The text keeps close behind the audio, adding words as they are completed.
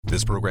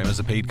This program is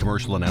a paid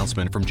commercial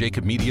announcement from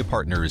Jacob Media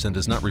Partners and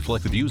does not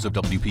reflect the views of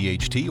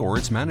WPHT or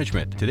its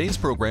management. Today's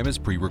program is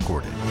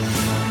pre-recorded.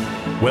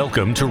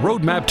 Welcome to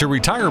Roadmap to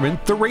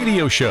Retirement, the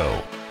radio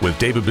show, with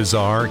David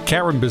Bazaar,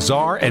 Karen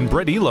Bazaar, and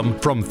Brett Elam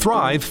from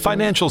Thrive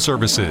Financial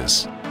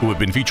Services, who have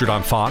been featured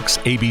on Fox,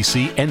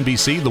 ABC,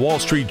 NBC, The Wall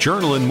Street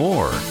Journal, and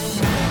more.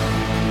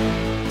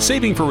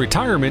 Saving for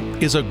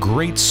retirement is a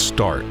great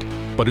start,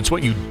 but it's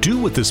what you do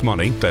with this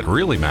money that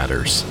really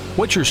matters.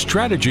 What's your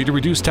strategy to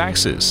reduce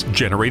taxes,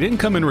 generate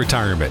income in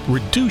retirement,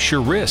 reduce your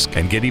risk,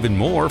 and get even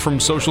more from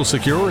Social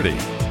Security?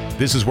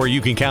 This is where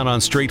you can count on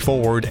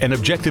straightforward and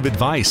objective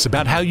advice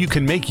about how you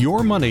can make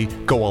your money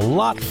go a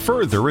lot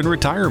further in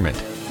retirement.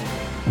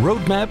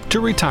 Roadmap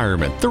to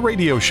Retirement, the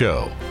radio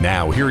show.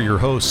 Now, here are your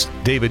hosts,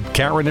 David,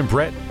 Karen, and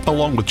Brett,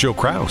 along with Joe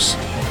Kraus.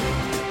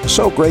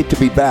 So great to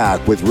be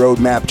back with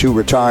Roadmap to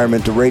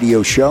Retirement, the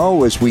radio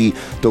show, as we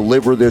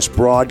deliver this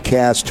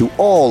broadcast to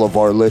all of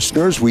our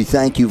listeners. We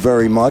thank you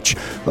very much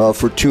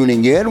for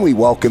tuning in. We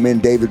welcome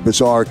in David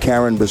Bazaar,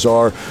 Karen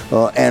Bazaar,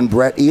 and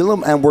Brett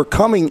Elam. And we're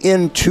coming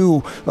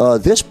into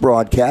this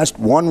broadcast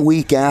 1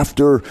 week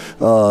after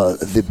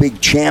the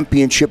big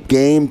championship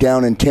game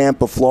down in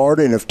Tampa,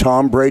 Florida. And if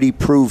Tom Brady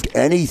proved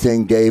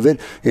anything, David,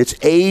 it's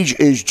age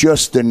is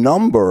just a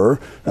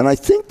number. And I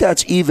think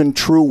that's even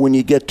true when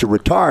you get to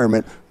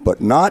retirement, but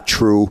not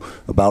true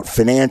about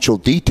financial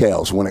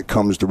details when it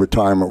comes to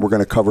retirement. We're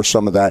going to cover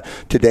some of that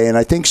today, and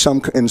I think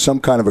in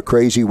some kind of a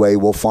crazy way,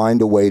 we'll find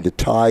a way to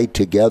tie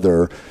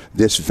together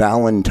this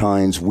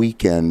Valentine's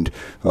weekend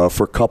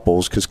for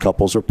couples, because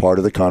couples are part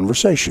of the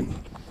conversation.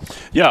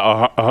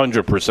 Yeah,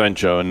 100%,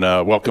 Joe, and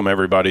welcome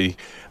everybody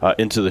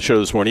into the show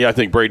this morning. Yeah, I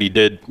think Brady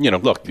did,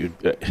 look,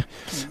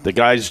 the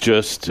guy's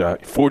just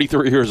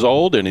 43 years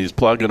old, and he's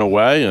plugging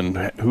away,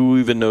 and who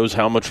even knows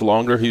how much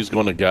longer he's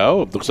going to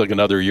go? It looks like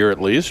another year at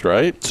least,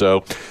 right?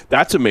 So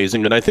that's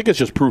amazing, and I think it's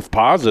just proof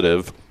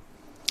positive,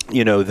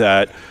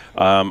 that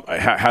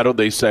how do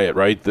they say it,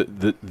 right?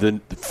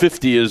 The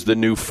 50 is the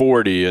new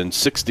 40 and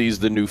 60 is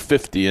the new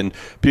 50, and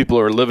people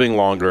are living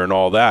longer and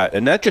all that.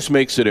 And that just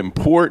makes it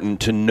important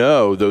to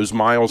know those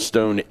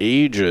milestone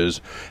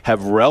ages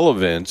have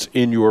relevance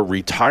in your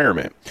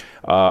retirement.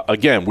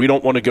 Again, we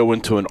don't want to go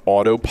into an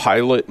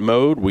autopilot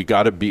mode. We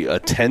got to be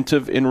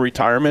attentive in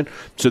retirement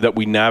so that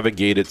we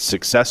navigate it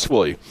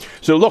successfully.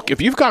 So look,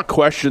 if you've got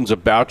questions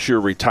about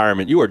your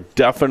retirement, you are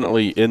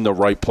definitely in the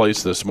right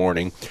place this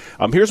morning.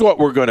 Here's what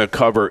we're going to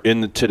cover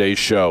in today's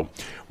show.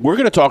 We're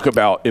going to talk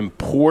about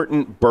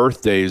important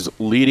birthdays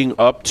leading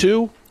up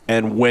to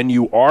and when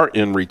you are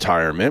in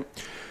retirement.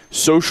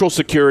 Social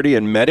Security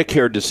and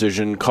Medicare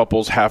decision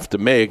couples have to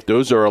make.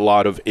 Those are a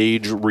lot of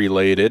age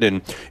related,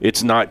 and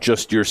it's not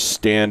just your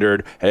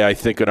standard, hey, I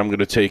think that I'm going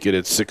to take it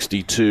at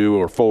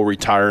 62 or full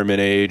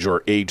retirement age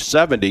or age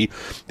 70.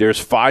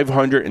 There's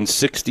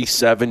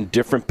 567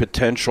 different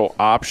potential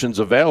options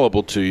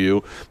available to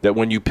you that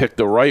when you pick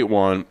the right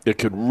one, it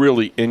could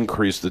really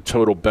increase the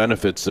total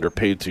benefits that are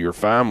paid to your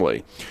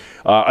family.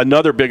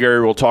 Another big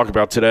area we'll talk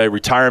about today,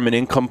 retirement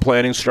income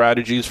planning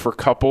strategies for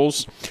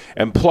couples.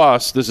 And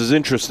plus, this is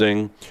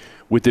interesting,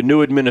 with the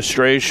new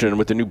administration,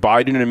 with the new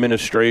Biden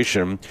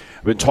administration,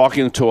 I've been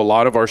talking to a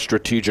lot of our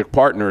strategic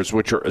partners,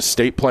 which are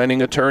estate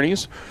planning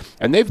attorneys,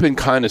 and they've been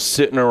kind of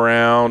sitting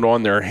around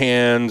on their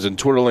hands and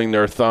twiddling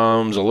their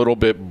thumbs, a little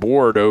bit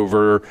bored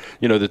over,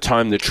 the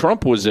time that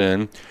Trump was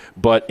in.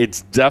 But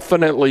it's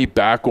definitely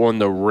back on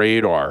the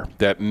radar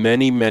that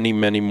many, many,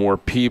 many more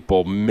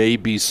people may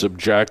be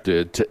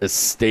subjected to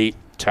estate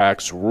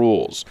tax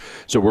rules.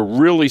 So we're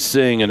really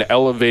seeing an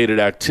elevated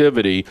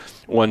activity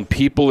when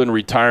people in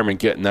retirement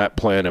getting that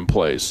plan in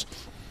place.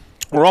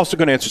 We're also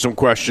going to answer some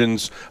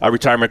questions,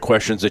 retirement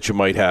questions that you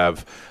might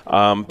have.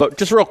 But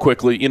just real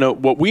quickly,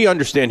 what we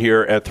understand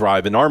here at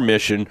Thrive and our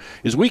mission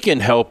is we can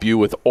help you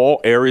with all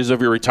areas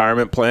of your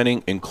retirement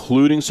planning,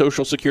 including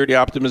Social Security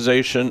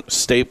optimization,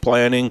 estate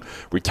planning,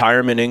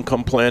 retirement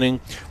income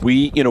planning.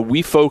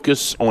 We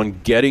focus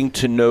on getting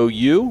to know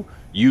you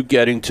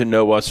getting to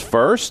know us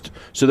first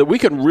so that we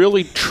can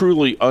really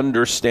truly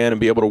understand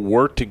and be able to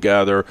work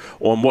together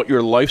on what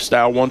your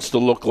lifestyle wants to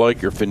look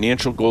like, your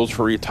financial goals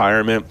for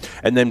retirement,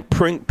 and then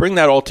bring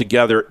that all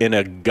together in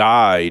a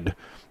guide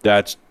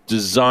that's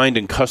designed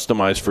and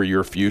customized for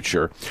your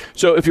future.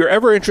 So if you're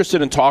ever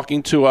interested in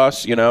talking to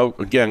us,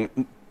 again,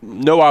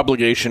 no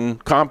obligation,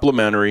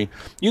 complimentary,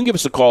 you can give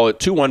us a call at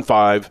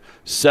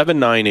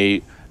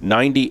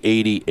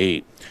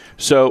 215-798-9088.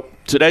 So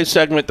today's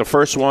segment, the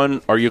first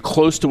one, are you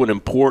close to an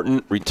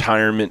important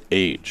retirement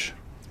age?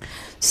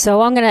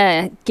 So I'm going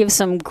to give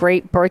some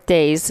great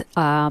birthdays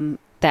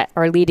that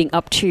are leading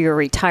up to your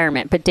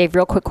retirement. But Dave,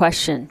 real quick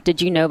question.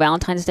 Did you know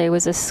Valentine's Day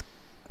was this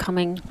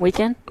coming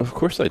weekend? Of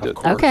course I did.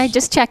 Okay,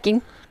 just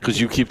checking.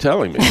 Because you keep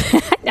telling me.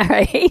 All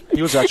right.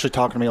 He was actually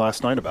talking to me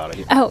last night about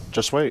it.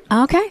 Just wait.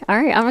 Okay.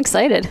 All right. I'm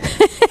excited.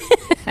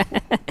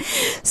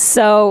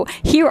 So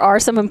here are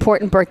some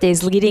important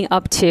birthdays leading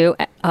up to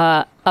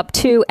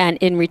and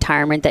in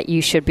retirement that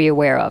you should be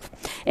aware of.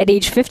 At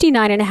age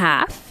 59 and a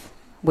half,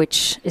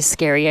 which is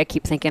scary. I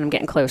keep thinking I'm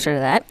getting closer to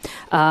that.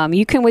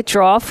 You can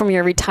withdraw from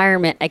your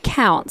retirement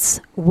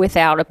accounts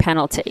without a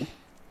penalty.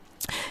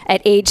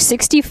 At age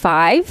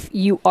 65,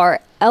 you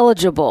are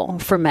eligible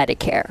for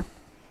Medicare.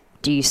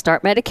 Do you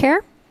start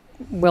Medicare?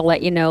 We'll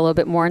let you know a little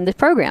bit more in the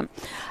program.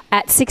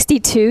 At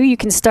 62, you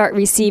can start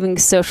receiving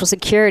Social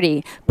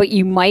Security, but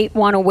you might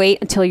want to wait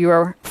until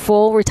your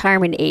full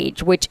retirement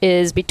age, which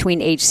is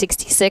between age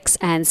 66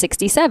 and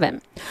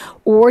 67.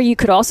 Or you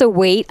could also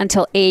wait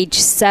until age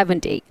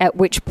 70, at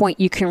which point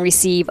you can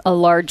receive a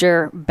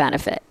larger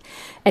benefit.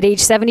 At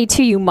age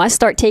 72, you must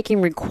start taking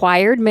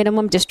required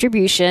minimum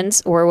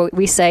distributions, or what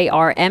we say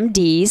are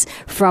RMDs,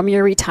 from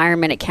your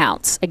retirement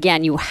accounts.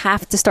 Again, you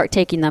have to start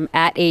taking them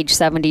at age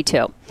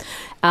 72.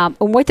 And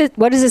what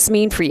does this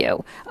mean for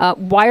you?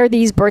 Why are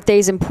these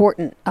birthdays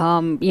important?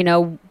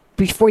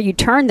 Before you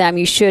turn them,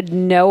 you should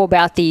know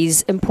about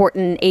these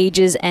important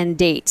ages and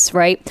dates,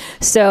 right?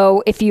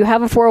 So if you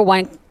have a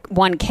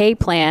 401k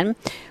plan,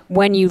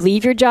 when you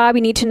leave your job,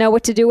 you need to know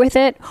what to do with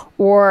it.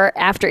 Or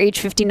after age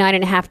 59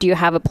 and a half, do you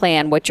have a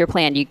plan? What's your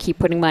plan? Do you keep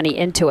putting money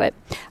into it?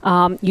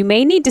 You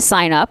may need to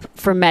sign up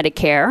for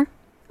Medicare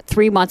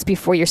 3 months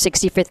before your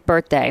 65th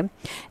birthday,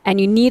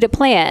 and you need a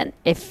plan.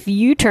 If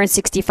you turn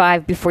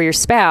 65 before your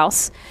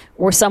spouse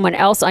or someone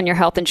else on your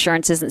health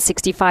insurance isn't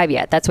 65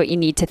 yet, that's what you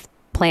need to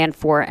plan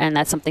for, and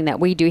that's something that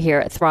we do here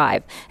at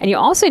Thrive. And you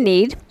also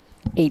need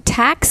a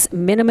tax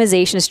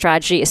minimization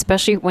strategy,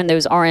 especially when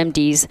those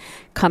RMDs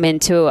come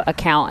into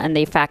account and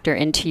they factor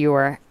into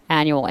your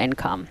annual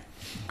income.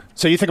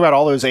 So you think about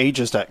all those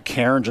ages that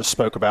Karen just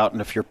spoke about, and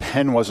if your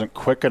pen wasn't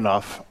quick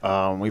enough,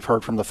 we've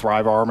heard from the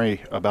Thrive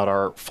Army about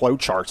our flow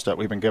charts that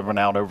we've been giving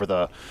out over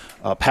the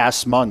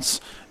past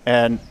months,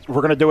 and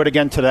we're going to do it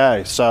again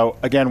today. So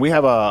again, we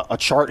have a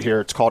chart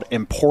here. It's called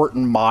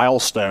Important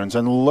Milestones,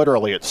 and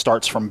literally it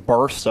starts from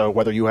birth, so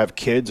whether you have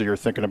kids or you're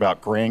thinking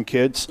about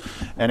grandkids,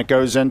 and it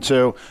goes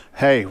into,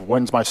 hey,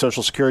 when's my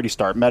Social Security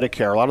start,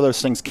 Medicare, a lot of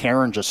those things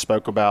Karen just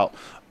spoke about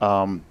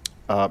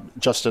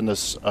just in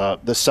this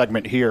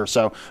segment here.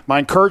 So my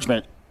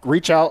encouragement,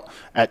 reach out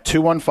at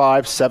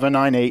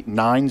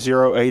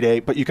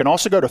 215-798-9088. But you can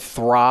also go to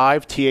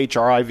Thrive,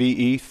 Thrive,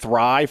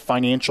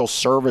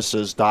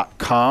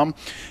 thrivefinancialservices.com,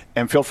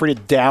 and feel free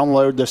to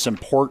download this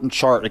important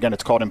chart. Again,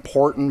 it's called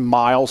Important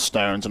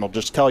Milestones, and it'll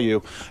just tell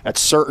you at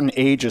certain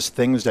ages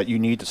things that you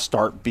need to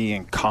start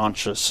being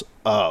conscious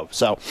of.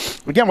 So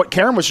again, what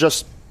Karen was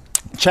just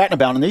chatting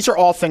about, and these are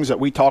all things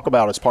that we talk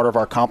about as part of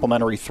our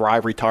complimentary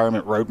Thrive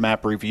Retirement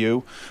Roadmap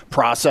review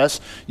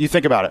process. You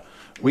think about it.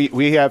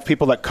 We have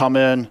people that come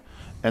in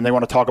and they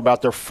want to talk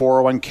about their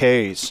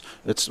 401ks.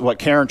 It's what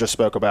Karen just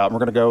spoke about. And we're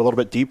going to go a little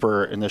bit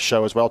deeper in this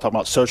show as well, talking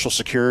about Social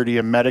Security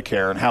and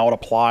Medicare and how it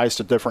applies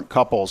to different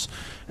couples.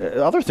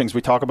 Other things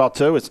we talk about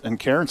too, and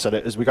Karen said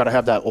it, is we got to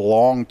have that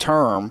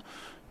long-term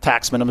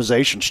tax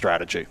minimization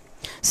strategy.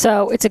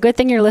 So it's a good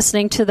thing you're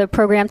listening to the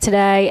program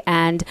today,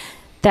 and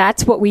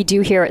that's what we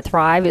do here at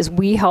Thrive, is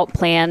we help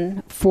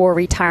plan for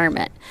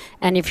retirement.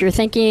 And if you're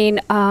thinking,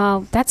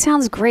 that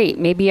sounds great,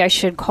 maybe I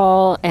should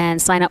call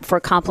and sign up for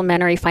a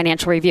complimentary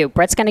financial review,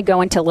 Brett's going to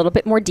go into a little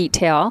bit more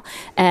detail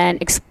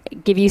and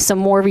give you some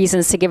more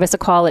reasons to give us a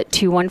call at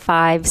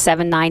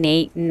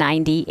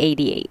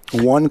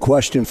 215-798-9088. One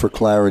question for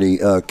clarity,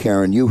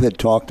 Karen. You had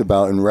talked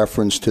about, in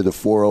reference to the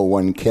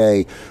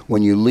 401k,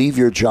 when you leave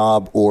your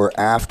job or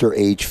after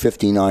age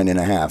 59 and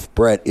a half.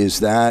 Brett,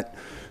 is that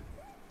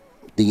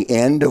the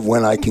end of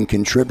when I can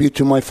contribute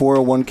to my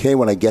 401k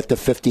when I get to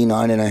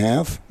 59 and a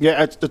half?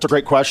 Yeah, it's a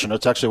great question.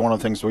 It's actually one of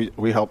the things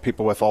we help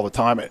people with all the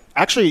time.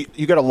 Actually,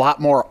 you get a lot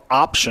more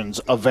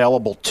options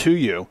available to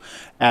you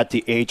at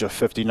the age of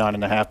 59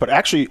 and a half. But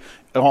actually,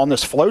 on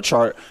this flow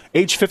chart,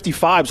 age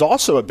 55 is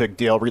also a big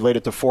deal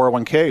related to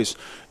 401ks.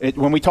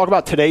 When we talk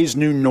about today's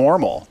new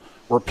normal,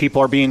 where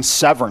people are being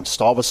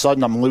severanced. All of a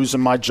sudden, I'm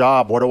losing my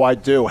job. What do I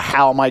do?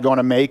 How am I going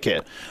to make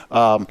it?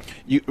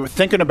 You're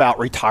thinking about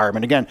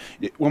retirement. Again,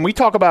 when we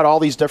talk about all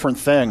these different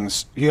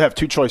things, you have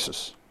two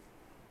choices.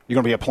 You're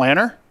going to be a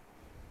planner.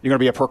 You're going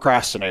to be a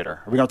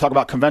procrastinator. Are we going to talk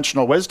about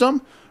conventional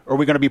wisdom, or are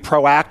we going to be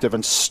proactive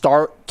and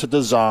start to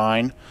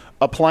design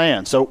a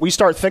plan? So we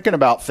start thinking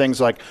about things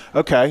like,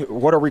 okay,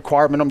 what are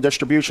required minimum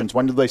distributions?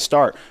 When do they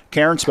start?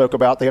 Karen spoke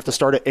about they have to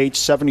start at age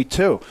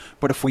 72.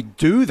 But if we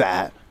do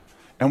that,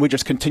 and we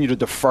just continue to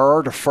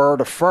defer,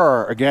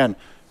 again,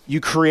 you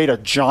create a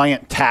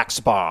giant tax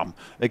bomb.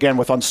 Again,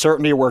 with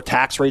uncertainty where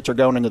tax rates are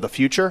going into the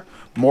future,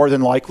 more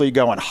than likely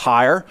going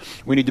higher,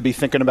 we need to be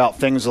thinking about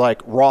things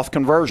like Roth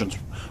conversions.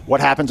 What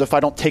happens if I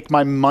don't take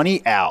my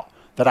money out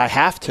that I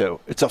have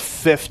to? It's a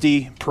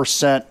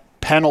 50%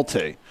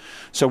 penalty.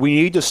 So we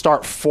need to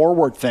start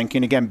forward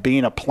thinking, again,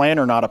 being a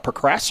planner, not a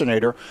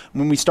procrastinator.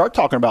 When we start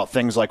talking about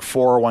things like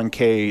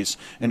 401ks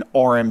and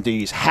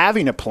RMDs,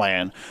 having a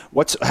plan,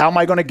 how am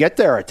I going to get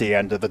there at the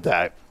end of the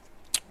day?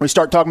 We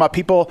start talking about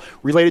people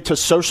related to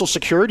Social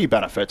Security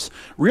benefits,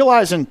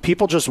 realizing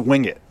people just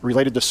wing it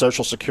related to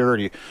Social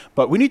Security.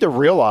 But we need to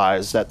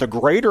realize that the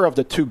greater of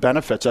the two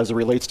benefits as it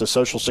relates to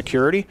Social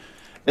Security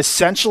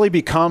essentially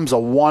becomes a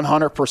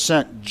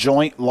 100%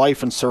 joint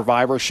life and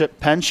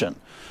survivorship pension.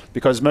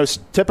 because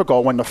most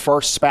typical when the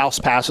first spouse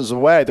passes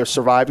away, their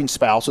surviving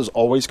spouse is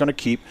always going to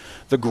keep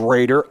the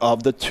greater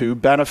of the two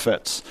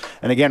benefits.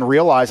 And again,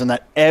 realizing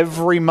that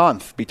every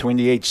month between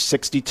the age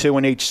 62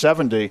 and age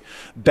 70,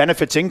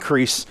 benefits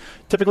increase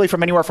typically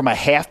from anywhere from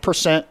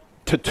 0.5%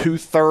 to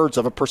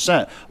 0.2%.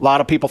 A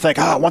lot of people think,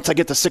 once I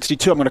get to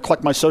 62, I'm going to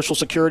collect my Social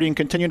Security and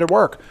continue to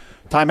work.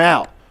 Time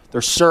out.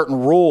 There's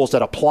certain rules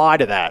that apply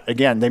to that.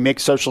 Again, they make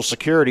Social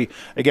Security.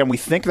 Again, we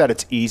think that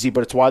it's easy,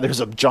 but it's why there's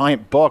a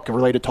giant book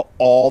related to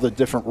all the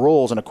different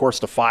rules and, of course,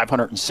 the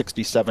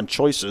 567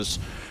 choices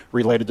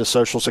related to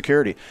Social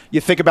Security.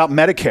 You think about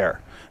Medicare.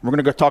 We're going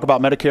to go talk about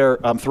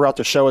Medicare throughout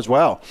the show as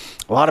well.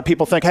 A lot of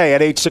people think, hey,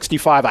 at age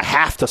 65, I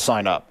have to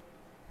sign up.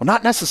 Well,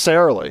 not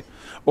necessarily.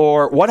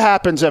 Or what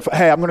happens if,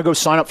 hey, I'm going to go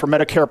sign up for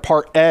Medicare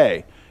Part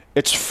A.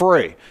 It's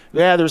free.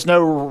 Yeah, there's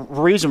no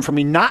reason for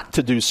me not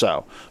to do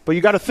so. But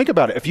you got to think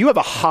about it. If you have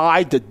a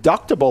high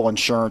deductible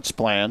insurance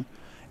plan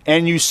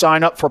and you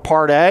sign up for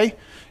Part A,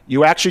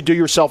 you actually do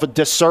yourself a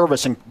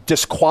disservice and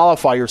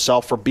disqualify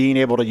yourself for being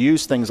able to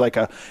use things like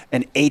an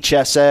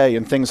HSA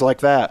and things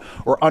like that,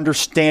 or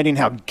understanding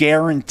how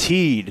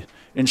guaranteed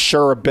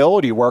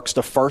insurability works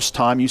the first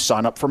time you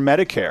sign up for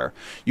Medicare.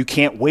 You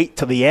can't wait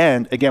till the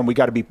end. Again, we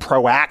got to be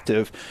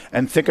proactive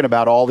and thinking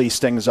about all these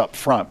things up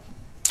front.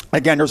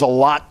 Again, there's a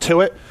lot to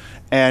it.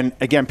 And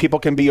again, people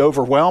can be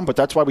overwhelmed, but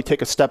that's why we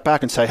take a step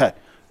back and say, hey,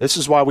 this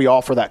is why we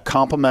offer that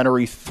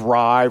complimentary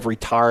Thrive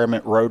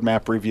Retirement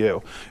Roadmap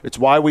Review. It's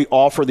why we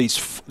offer these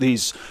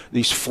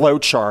flow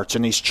charts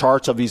and these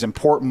charts of these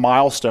important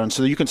milestones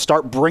so that you can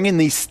start bringing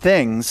these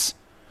things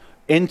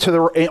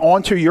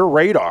onto your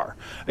radar.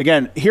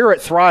 Again, here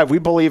at Thrive, we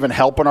believe in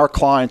helping our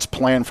clients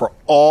plan for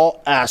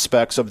all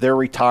aspects of their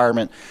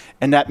retirement.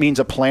 And that means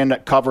a plan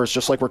that covers,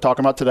 just like we're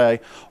talking about today,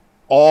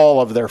 all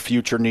of their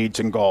future needs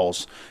and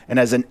goals. And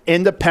as an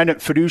independent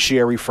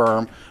fiduciary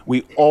firm,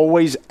 we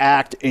always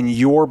act in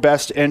your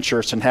best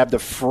interest and have the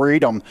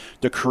freedom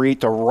to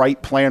create the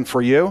right plan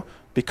for you,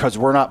 because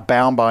we're not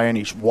bound by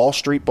any Wall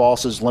Street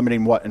bosses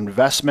limiting what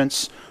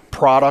investments,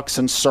 products,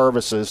 and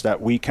services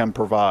that we can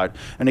provide.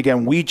 And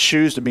again, we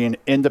choose to be an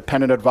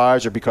independent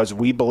advisor because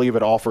we believe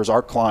it offers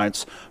our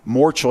clients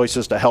more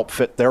choices to help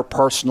fit their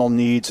personal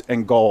needs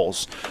and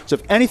goals. So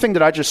if anything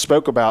that I just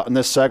spoke about in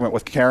this segment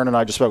with Karen and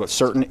I just spoke about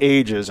certain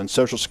ages and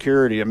Social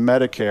Security and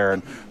Medicare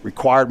and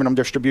required minimum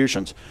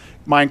distributions,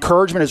 my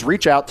encouragement is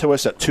reach out to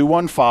us at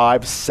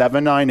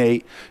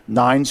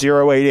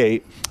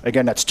 215-798-9088.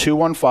 Again, that's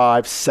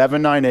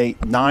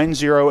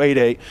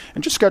 215-798-9088.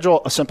 And just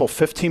schedule a simple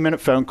 15-minute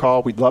phone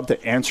call. We'd love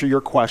to answer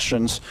your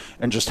questions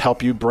and just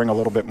help you bring a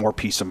little bit more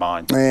peace of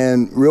mind.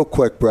 And real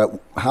quick, Brett,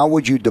 how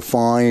would you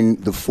define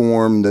the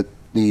form that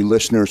the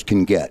listeners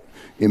can get?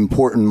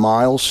 Important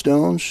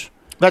milestones?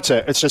 That's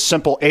it. It's just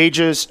simple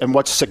ages and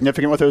what's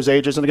significant with those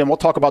ages. And again, we'll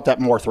talk about that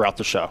more throughout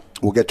the show.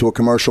 We'll get to a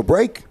commercial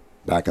break.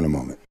 Back in a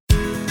moment.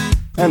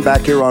 And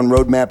back here on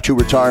Roadmap to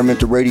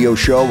Retirement, the radio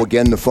show.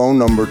 Again, the phone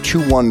number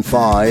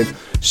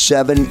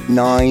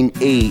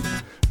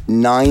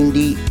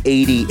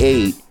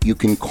 215-798-9088. You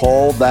can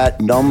call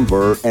that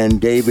number, and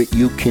David,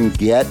 you can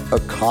get a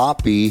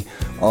copy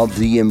of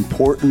the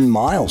important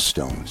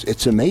milestones.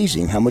 It's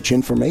amazing how much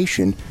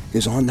information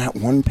is on that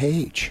one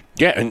page.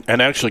 Yeah,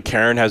 and actually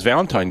Karen has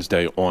Valentine's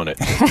Day on it.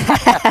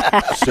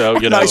 So,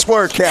 nice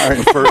work,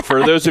 Karen.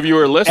 For those of you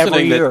who are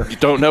listening that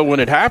don't know when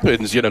it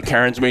happens,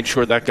 Karen's made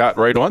sure that got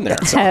right on there.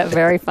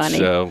 Very funny.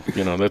 So,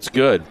 that's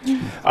good.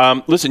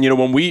 Listen,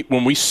 when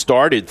we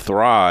started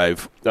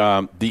Thrive,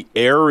 the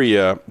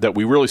area that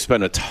we really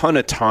spent a ton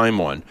of time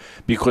on,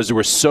 because there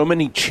were so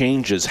many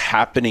changes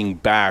happening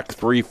back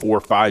 3, 4,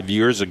 5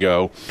 years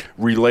ago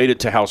related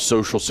to how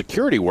Social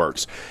Security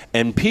works.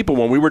 And people,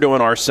 when we were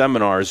doing our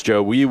seminars,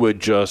 Joe, we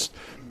would just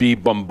be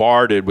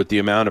bombarded with the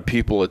amount of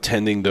people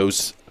attending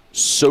those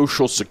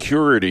Social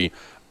Security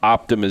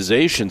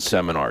optimization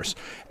seminars.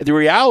 The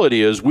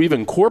reality is we've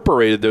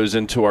incorporated those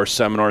into our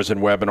seminars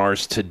and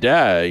webinars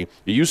today.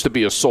 It used to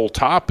be a sole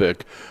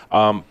topic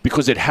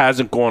because it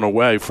hasn't gone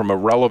away from a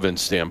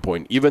relevance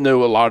standpoint. Even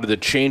though a lot of the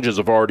changes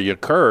have already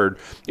occurred,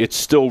 it's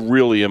still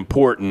really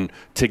important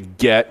to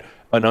get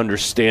an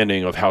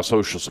understanding of how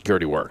Social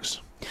Security works.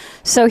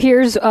 So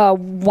here's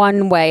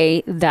one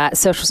way that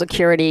Social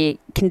Security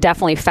can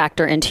definitely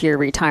factor into your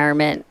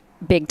retirement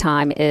big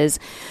time is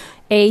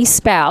a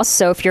spouse.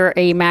 So if you're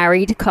a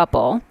married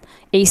couple,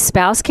 a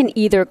spouse can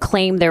either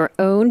claim their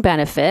own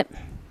benefit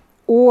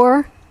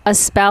or a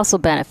spousal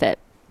benefit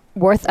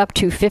worth up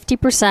to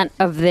 50%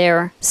 of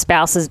their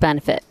spouse's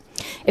benefit.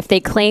 If they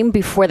claim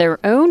before their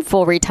own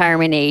full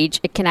retirement age,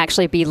 it can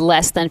actually be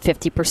less than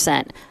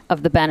 50%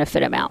 of the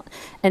benefit amount.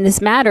 And this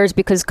matters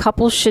because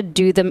couples should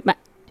do the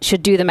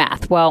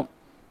math. Well,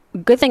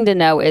 good thing to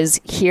know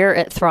is here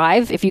at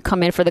Thrive, if you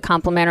come in for the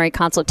complimentary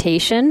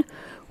consultation,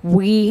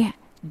 we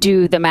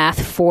do the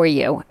math for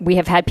you. We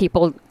have had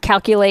people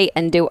calculate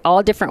and do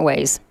all different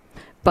ways.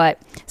 but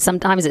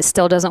sometimes it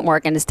still doesn't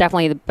work, and it's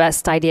definitely the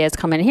best idea is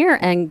come in here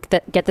and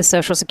get the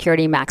Social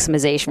Security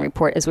maximization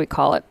report, as we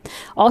call it.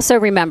 Also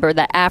remember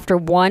that after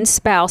one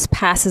spouse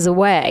passes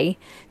away,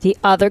 the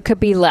other could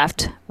be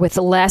left with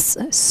less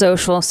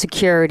Social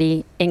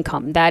Security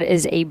income. That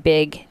is a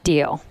big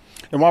deal.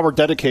 And while we're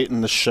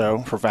dedicating the show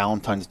for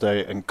Valentine's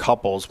Day and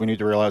couples, we need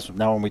to realize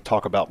now when we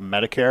talk about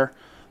Medicare,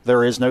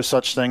 there is no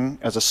such thing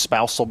as a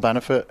spousal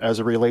benefit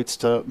as it relates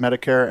to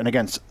Medicare. And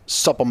again,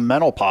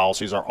 supplemental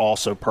policies are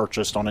also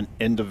purchased on an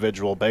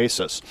individual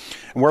basis.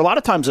 And where a lot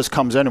of times this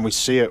comes in, and we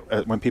see it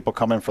when people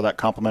come in for that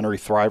complimentary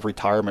Thrive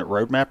Retirement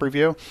Roadmap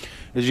review,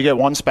 is you get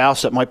one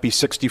spouse that might be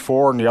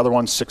 64 and the other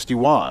one's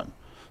 61.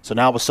 So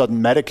now all of a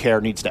sudden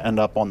Medicare needs to end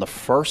up on the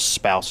first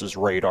spouse's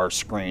radar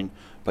screen,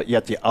 but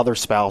yet the other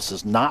spouse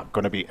is not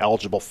going to be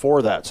eligible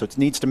for that. So it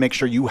needs to make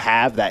sure you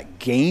have that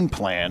game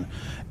plan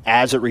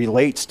as it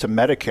relates to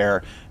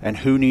Medicare and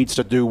who needs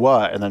to do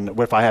what. And then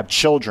if I have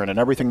children and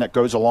everything that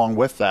goes along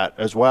with that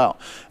as well.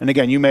 And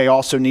again, you may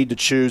also need to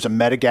choose a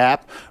Medigap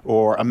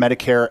or a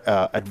Medicare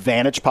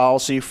Advantage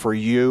policy for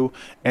you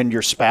and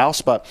your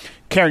spouse. But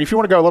Karen, if you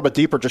want to go a little bit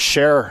deeper, just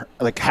share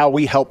like how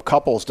we help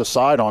couples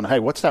decide on, hey,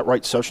 what's that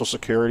right Social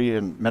Security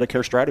and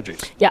Medicare strategy?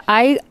 Yeah,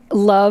 I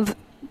love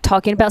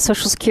talking about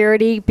Social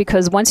Security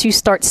because once you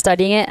start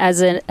studying it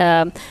as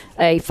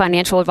a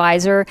financial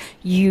advisor,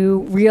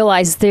 you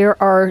realize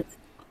there are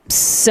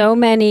so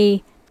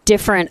many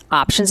different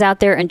options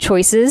out there and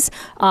choices.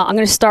 I'm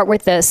going to start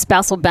with the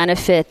spousal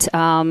benefit,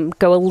 go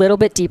a little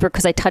bit deeper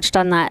because I touched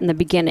on that in the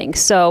beginning.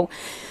 So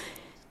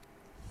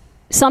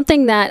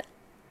something that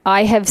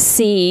I have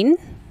seen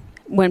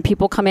when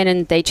people come in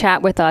and they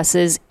chat with us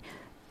is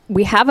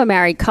we have a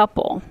married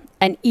couple.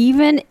 And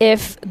even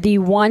if the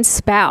one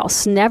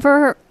spouse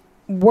never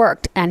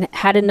worked and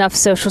had enough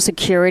Social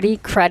Security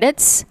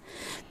credits,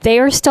 they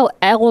are still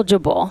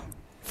eligible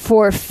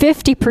for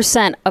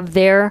 50% of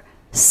their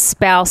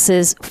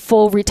spouse's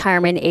full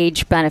retirement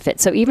age benefit.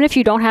 So even if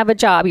you don't have a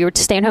job, you're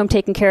staying home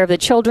taking care of the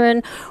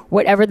children,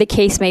 whatever the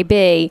case may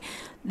be,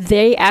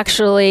 they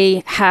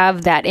actually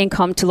have that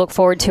income to look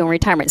forward to in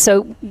retirement.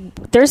 So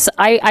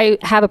I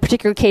have a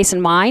particular case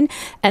in mind,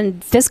 and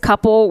this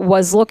couple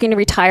was looking to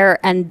retire,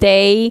 and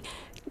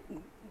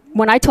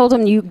when I told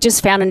them you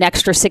just found an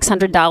extra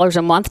 $600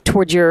 a month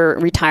towards your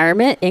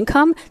retirement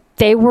income,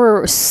 they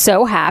were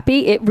so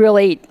happy. It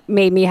really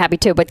made me happy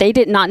too, but they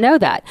did not know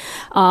that.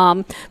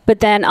 But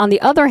then on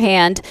the other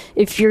hand,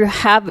 if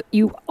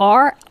you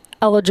are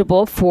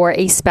eligible for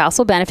a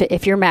spousal benefit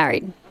if you're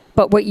married.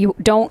 But what you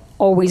don't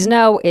always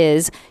know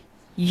is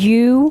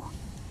you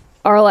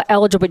are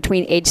eligible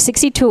between age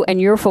 62 and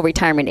your full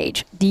retirement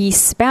age. The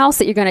spouse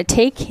that you're going to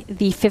take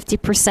the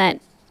 50%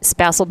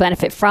 spousal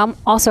benefit from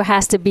also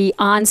has to be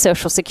on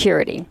Social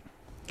Security.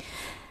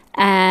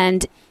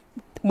 And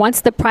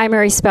once the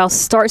primary spouse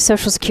starts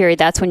Social Security,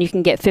 that's when you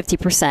can get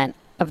 50%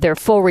 of their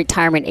full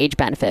retirement age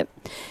benefit.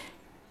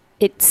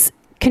 It's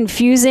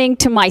confusing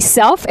to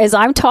myself as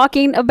I'm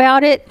talking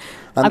about it.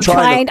 I'm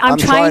trying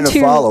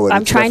to follow it.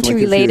 I'm trying to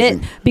relate it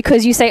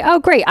because you say, oh,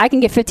 great, I can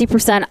get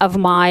 50% of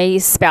my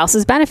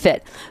spouse's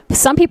benefit.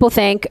 Some people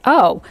think,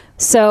 oh,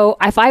 so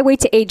if I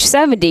wait to age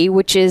 70,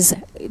 which is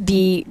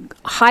the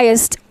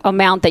highest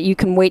amount that you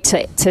can wait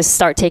to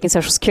start taking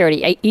Social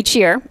Security each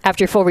year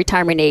after your full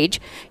retirement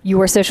age,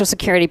 your Social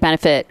Security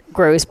benefit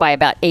grows by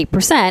about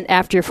 8%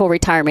 after your full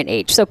retirement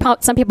age. So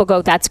some people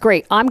go, that's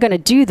great, I'm going to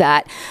do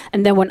that.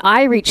 And then when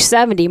I reach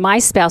 70, my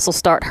spouse will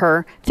start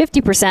her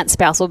 50%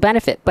 spousal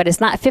benefit. But it's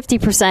not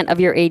 50% of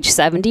your age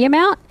 70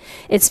 amount.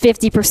 It's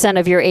 50%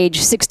 of your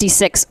age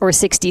 66 or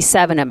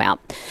 67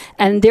 amount.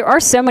 And there are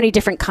so many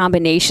different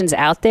combinations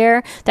out there.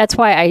 That's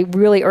why I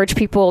really urge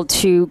people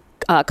to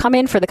come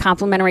in for the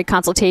complimentary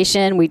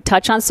consultation. We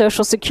touch on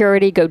Social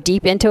Security, go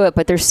deep into it,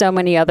 but there's so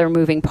many other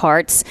moving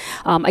parts.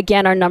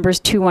 Again, our number is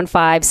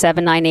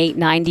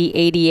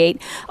 215-798-9088.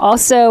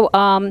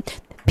 Also,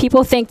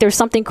 people think there's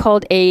something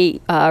called a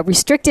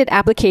restricted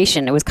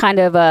application. It was kind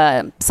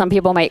of some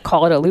people might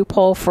call it a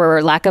loophole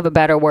for lack of a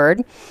better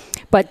word.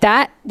 But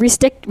that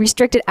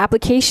restricted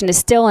application is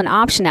still an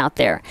option out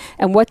there.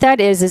 And what that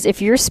is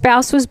if your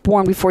spouse was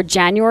born before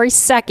January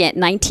 2nd,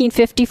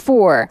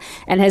 1954,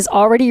 and has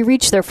already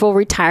reached their full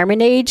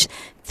retirement age,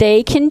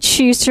 they can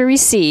choose to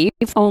receive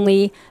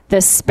only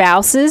the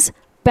spouse's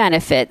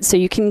benefit. So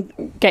you can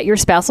get your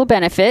spousal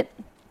benefit,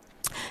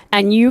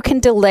 and you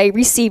can delay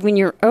receiving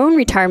your own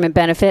retirement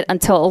benefit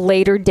until a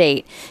later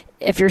date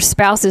if your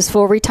spouse is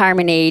full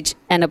retirement age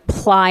and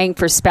applying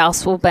for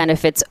spousal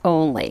benefits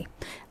only.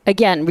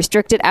 Again,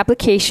 restricted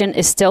application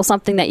is still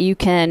something that you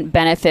can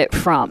benefit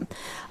from.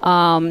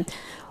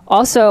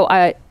 Also,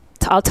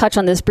 I'll touch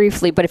on this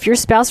briefly, but if your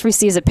spouse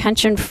receives a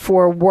pension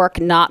for work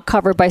not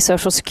covered by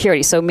Social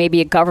Security, so maybe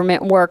a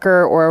government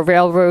worker or a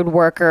railroad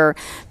worker,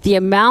 the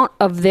amount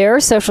of their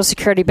Social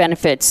Security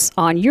benefits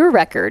on your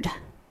record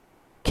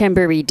can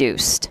be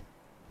reduced.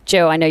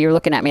 Joe, I know you're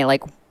looking at me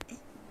like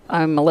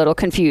I'm a little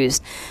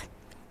confused.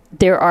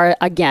 There are,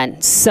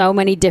 again, so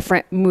many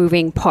different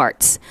moving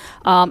parts.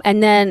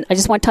 And then I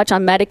just want to touch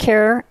on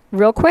Medicare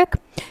real quick.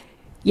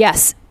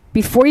 Yes,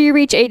 before you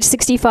reach age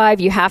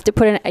 65, you have to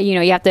put in,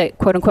 you have to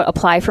quote unquote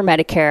apply for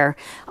Medicare.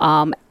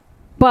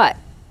 But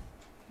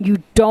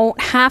you don't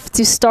have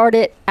to start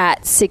it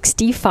at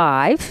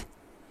 65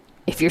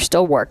 if you're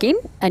still working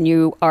and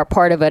you are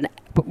part of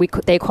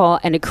they call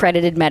an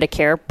accredited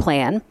Medicare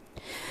plan.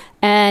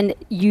 And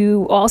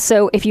you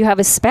also, if you have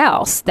a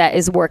spouse that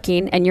is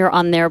working and you're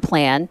on their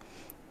plan,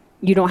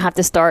 you don't have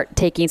to start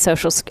taking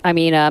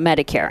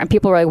Medicare. And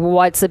people are like, well,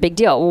 what's the big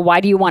deal? Well, why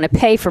do you want to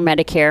pay for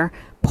Medicare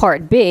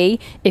Part B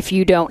if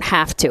you don't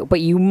have to?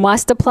 But you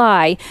must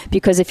apply,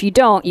 because if you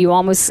don't, you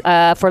almost,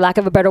 for lack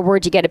of a better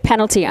word, you get a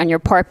penalty on your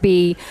Part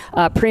B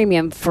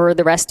premium for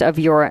the rest of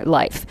your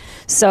life.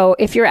 So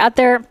if you're out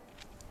there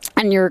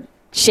and you're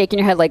shaking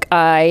your head like,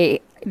 I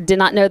did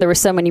not know there were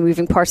so many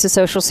moving parts to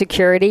Social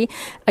Security.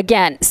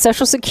 Again,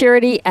 Social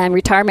Security and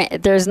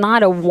retirement, there's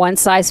not a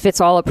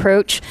one-size-fits-all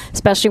approach,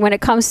 especially when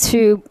it comes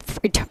to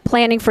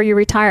planning for your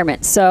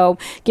retirement. So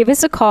give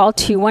us a call,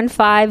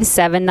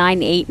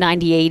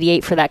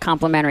 215-798-9088 for that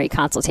complimentary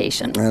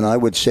consultation. And I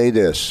would say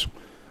this,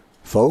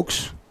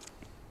 folks,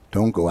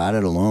 don't go at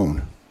it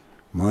alone.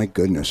 My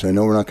goodness, I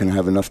know we're not going to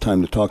have enough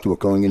time to talk to it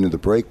going into the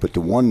break, but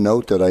the one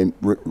note that I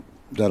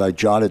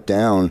jotted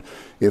down,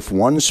 if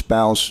one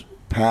spouse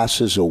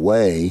passes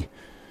away,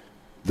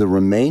 the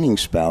remaining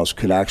spouse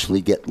could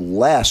actually get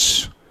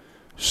less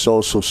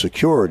Social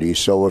Security.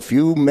 So if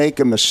you make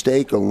a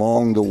mistake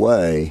along the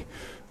way,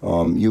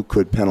 you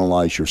could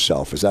penalize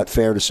yourself. Is that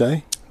fair to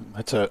say?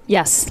 That's it.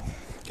 Yes.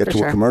 Get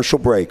to a commercial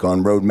break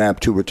on Roadmap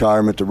to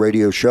Retirement, the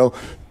radio show.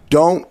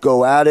 Don't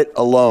go at it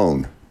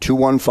alone.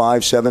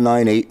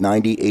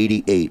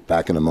 215-798-9088.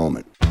 Back in a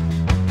moment.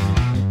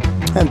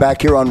 And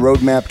back here on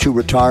Roadmap to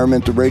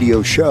Retirement, the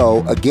radio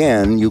show,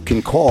 again, you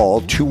can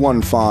call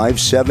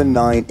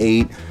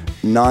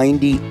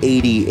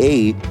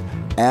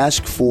 215-798-9088.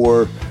 Ask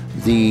for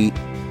the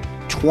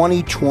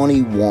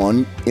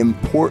 2021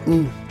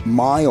 important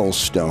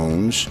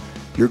milestones.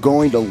 You're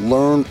going to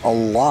learn a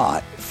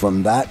lot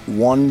from that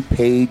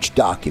one-page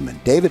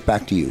document. David,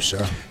 back to you,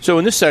 sir. So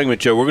in this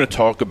segment, Joe, we're going to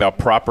talk about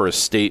proper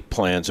estate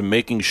plans and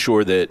making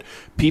sure that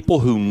people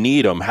who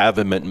need them have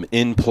them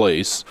in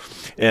place.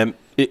 And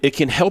it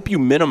can help you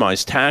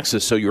minimize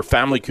taxes so your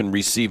family can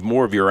receive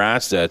more of your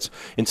assets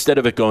instead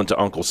of it going to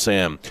Uncle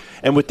Sam.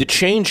 And with the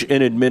change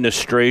in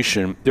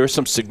administration, there are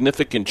some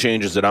significant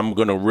changes that I'm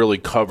going to really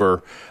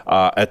cover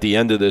at the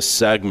end of this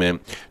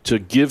segment to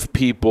give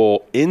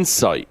people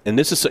insight. And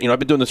this is, I've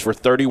been doing this for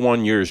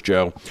 31 years,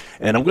 Joe,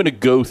 and I'm going to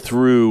go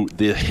through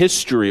the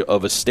history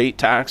of estate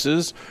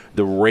taxes,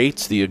 the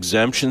rates, the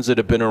exemptions that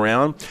have been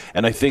around.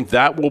 And I think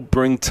that will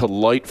bring to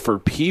light for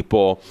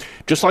people,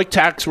 just like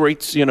tax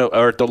rates,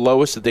 are at the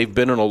lowest that they've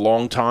been in a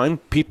long time,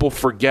 people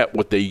forget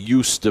what they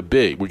used to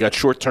be. We got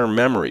short-term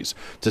memories.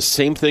 It's the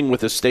same thing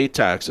with estate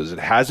taxes. It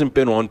hasn't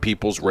been on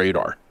people's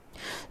radar.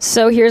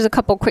 So here's a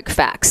couple quick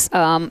facts.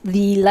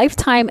 The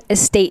lifetime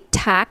estate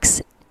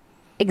tax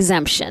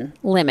exemption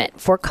limit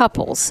for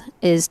couples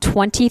is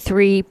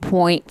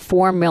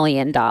 $23.4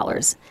 million.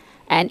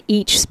 And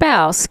each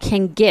spouse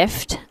can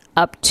gift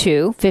up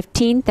to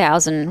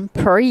 $15,000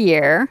 per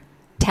year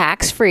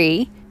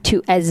tax-free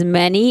to as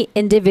many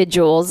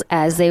individuals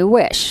as they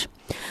wish.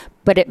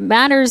 But it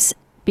matters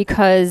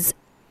because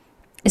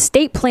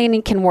estate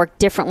planning can work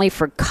differently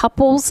for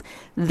couples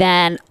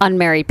than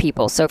unmarried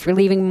people. So if you're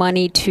leaving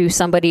money to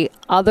somebody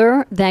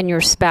other than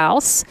your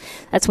spouse,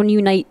 that's when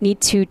you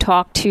need to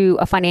talk to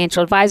a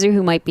financial advisor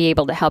who might be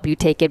able to help you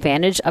take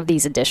advantage of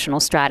these additional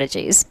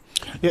strategies.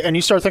 Yeah, and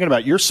you start thinking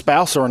about your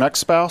spouse or an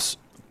ex-spouse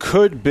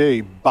could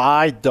be,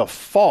 by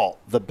default,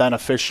 the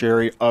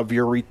beneficiary of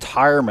your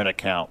retirement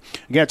account.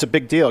 Again, it's a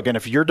big deal. Again,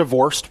 if you're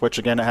divorced, which,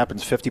 again, it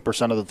happens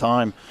 50% of the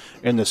time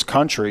in this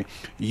country,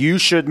 you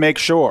should make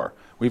sure,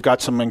 we've got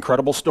some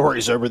incredible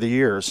stories over the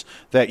years,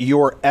 that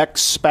your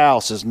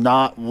ex-spouse is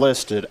not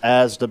listed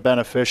as the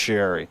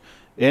beneficiary.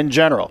 In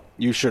general,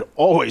 you should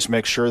always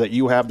make sure that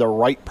you have the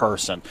right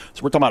person.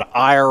 So we're talking about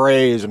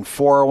IRAs and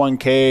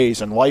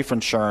 401ks and life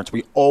insurance.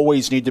 We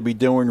always need to be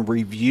doing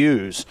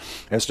reviews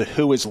as to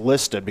who is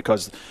listed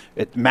because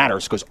it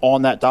matters, because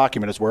on that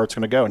document is where it's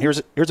going to go. And here's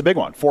a big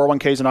one,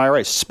 401ks and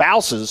IRAs.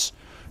 Spouses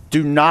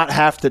do not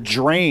have to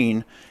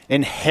drain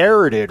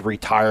inherited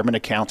retirement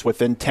accounts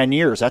within 10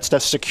 years. That's the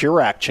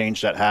Secure Act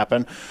change that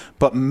happened,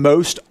 but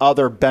most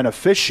other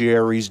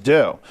beneficiaries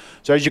do.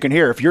 So as you can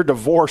hear, if you're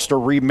divorced or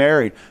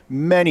remarried,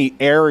 many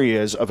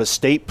areas of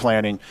estate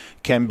planning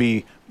can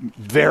be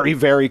very,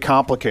 very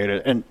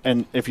complicated.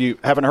 And if you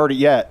haven't heard it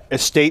yet,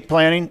 estate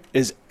planning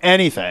is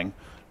anything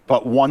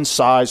but one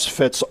size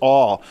fits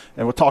all.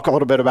 And we'll talk a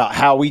little bit about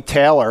how we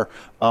tailor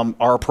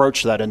our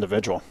approach to that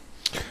individual.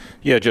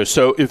 Yeah, Joe.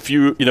 So if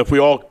if we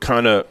all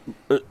kind of,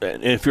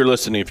 if you're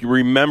listening, if you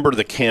remember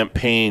the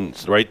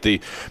campaigns, right? The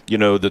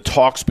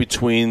talks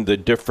between the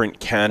different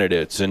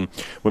candidates, and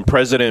when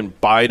President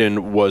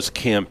Biden was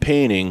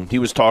campaigning, he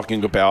was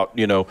talking about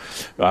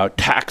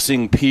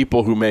taxing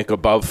people who make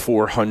above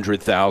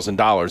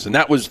 $400,000, and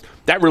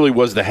that really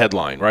was the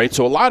headline, right?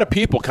 So a lot of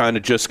people kind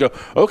of just go,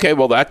 okay,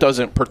 well that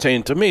doesn't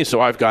pertain to me,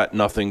 so I've got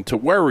nothing to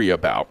worry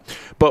about.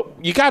 But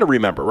you got to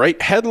remember,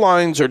 right?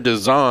 Headlines are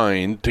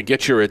designed to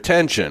get your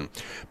attention.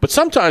 But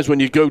sometimes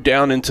when you go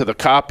down into the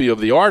copy of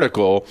the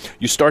article,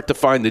 you start to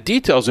find the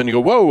details and you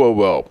go, whoa, whoa,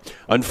 whoa.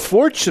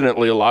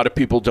 Unfortunately, a lot of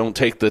people don't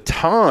take the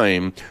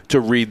time to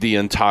read the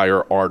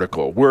entire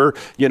article. We're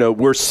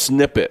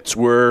snippets.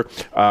 We're,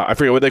 I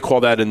forget what they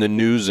call that in the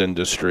news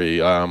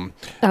industry. I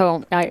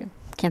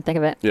can't think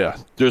of it. Yeah,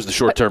 there's the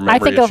short-term memory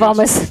I think issues. of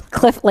almost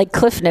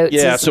cliff notes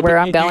is where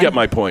I'm going. You get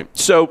my point.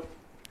 So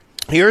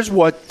here's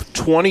what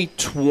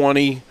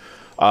 2020,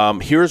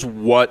 here's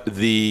what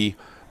the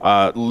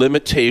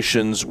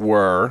limitations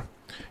were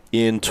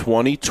in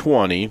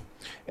 2020,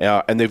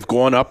 and they've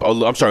gone up,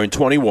 in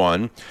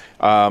 21.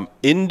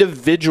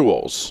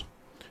 Individuals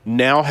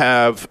now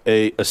have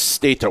a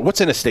estate tax.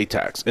 What's an estate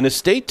tax? An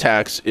estate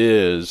tax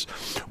is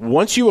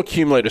once you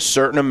accumulate a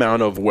certain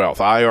amount of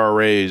wealth,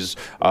 IRAs,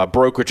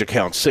 brokerage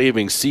accounts,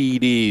 savings,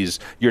 CDs,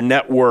 your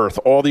net worth,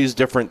 all these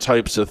different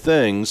types of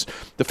things,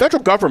 the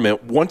federal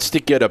government wants to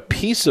get a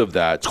piece of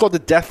that. It's called the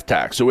death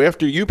tax. So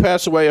after you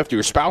pass away, after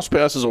your spouse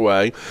passes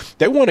away,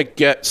 they want to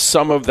get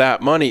some of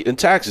that money in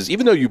taxes,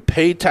 even though you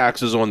paid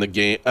taxes on the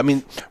gain. I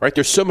mean, right,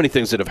 there's so many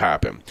things that have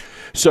happened.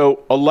 So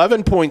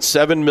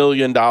 $11.7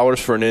 million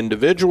for an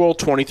individual,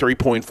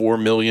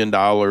 $23.4 million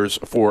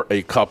for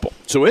a couple.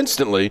 So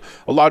instantly,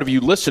 a lot of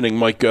you listening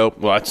might go,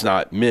 well, that's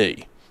not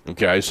me.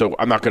 Okay, so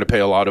I'm not going to pay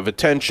a lot of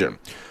attention.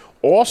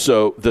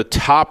 Also, the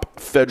top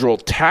federal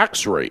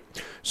tax rate.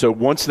 So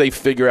once they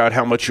figure out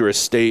how much your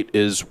estate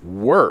is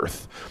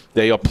worth,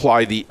 they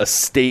apply the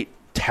estate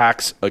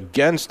tax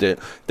against it.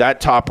 That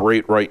top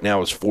rate right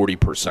now is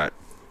 40%.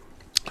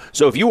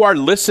 So if you are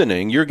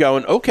listening, you're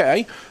going,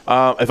 okay,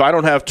 if I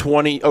don't have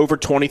over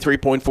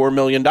 $23.4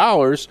 million,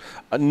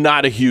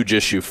 not a huge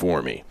issue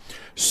for me.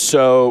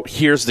 So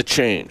here's the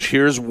change.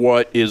 Here's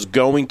what is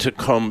going to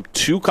come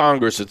to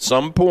Congress at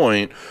some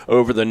point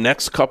over the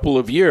next couple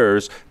of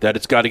years that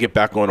it's got to get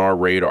back on our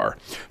radar.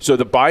 So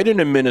the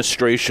Biden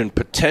administration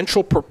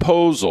potential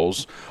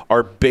proposals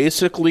are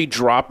basically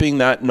dropping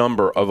that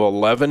number of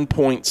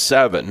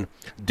 11.7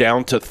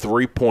 down to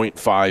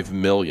 3.5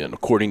 million,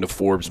 according to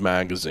Forbes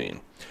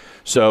magazine.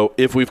 So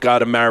if we've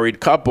got a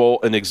married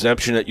couple, an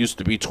exemption that used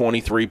to be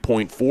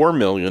 $23.4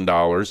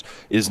 million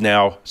is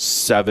now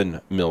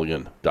 $7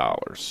 million.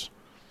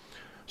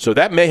 So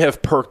that may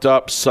have perked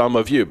up some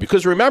of you.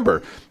 Because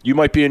remember, you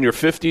might be in your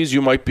 50s,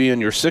 you might be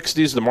in your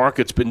 60s. The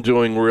market's been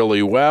doing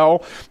really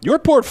well. Your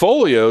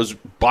portfolios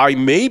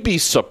may be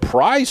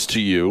surprised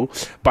to you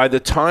by the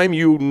time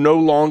you no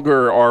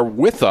longer are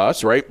with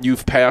us, right?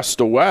 You've passed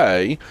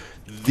away.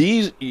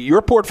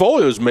 Your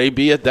portfolios may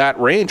be at that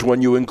range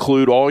when you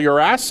include all your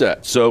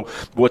assets. So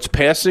what's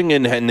passing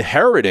in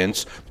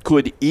inheritance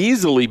could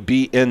easily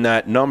be in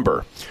that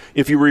number.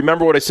 If you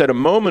remember what I said a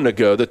moment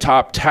ago, the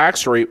top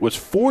tax rate was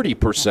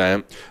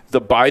 40%.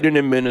 The Biden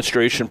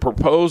administration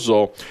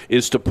proposal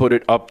is to put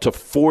it up to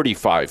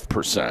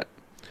 45%.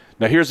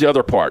 Now, here's the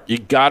other part. You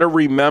got to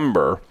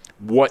remember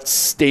what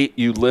state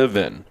you live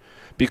in,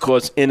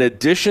 because in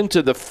addition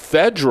to the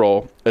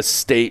federal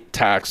estate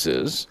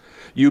taxes,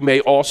 you may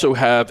also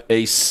have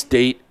a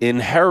state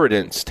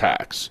inheritance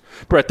tax.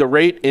 Brett, the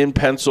rate in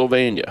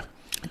Pennsylvania.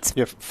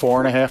 You have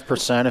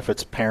 4.5% if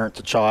it's parent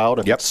to child.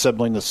 If it's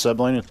sibling to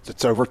sibling,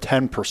 it's over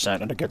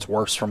 10%, and it gets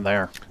worse from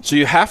there. So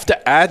you have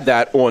to add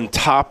that on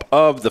top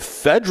of the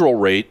federal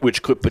rate,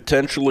 which could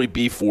potentially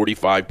be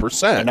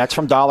 45%. And that's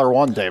from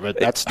 $1, David.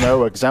 That's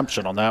no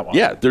exemption on that one.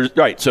 Yeah,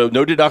 right. So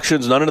no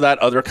deductions, none of that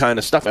other kind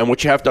of stuff. And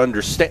what you have to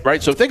understand,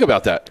 right? So think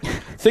about that.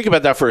 Think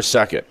about that for a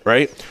second,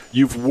 right?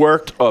 You've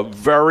worked a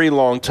very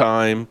long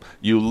time.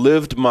 You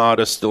lived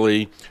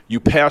modestly. You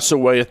pass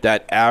away at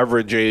that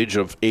average age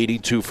of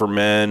 82 for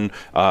men,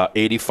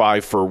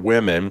 85 for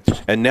women,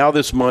 and now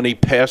this money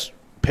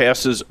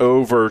passes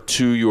over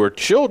to your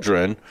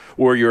children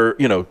or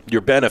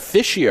your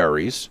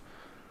beneficiaries.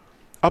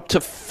 Up to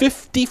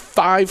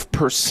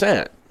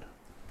 55%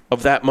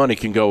 of that money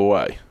can go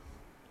away.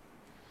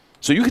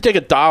 So you could take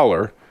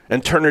 $1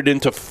 and turn it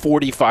into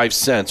 45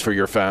 cents for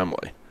your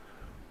family.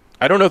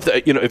 I don't know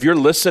if you're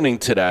listening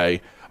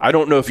today, I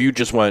don't know if you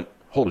just went,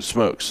 holy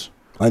smokes.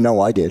 I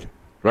know I did.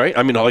 Right?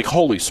 I mean, like,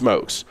 holy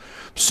smokes.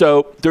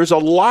 So there's a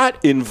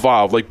lot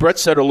involved. Like Brett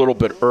said a little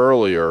bit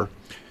earlier,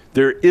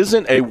 there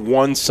isn't a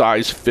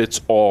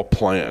one-size-fits-all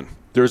plan.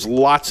 There's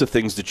lots of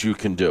things that you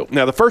can do.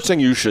 Now, the first thing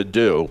you should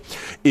do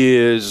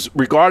is,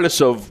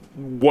 regardless of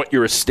what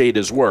your estate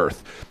is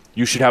worth,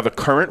 you should have a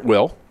current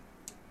will.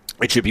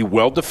 It should be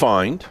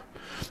well-defined.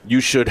 You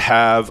should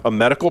have a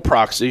medical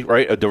proxy,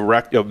 right?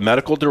 A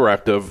medical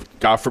directive.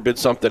 God forbid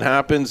something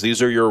happens.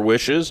 These are your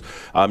wishes.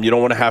 You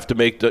don't want to have to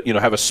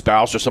have a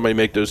spouse or somebody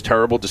make those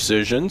terrible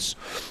decisions.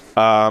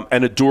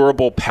 And a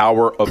durable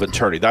power of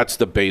attorney. That's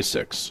the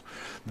basics.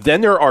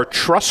 Then there are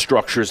trust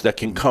structures that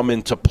can come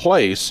into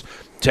place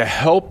to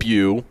help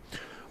you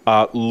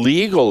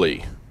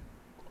legally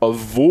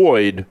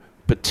avoid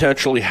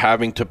potentially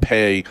having to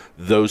pay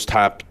those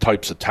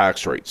types of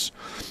tax rates.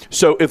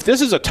 So if this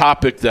is a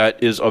topic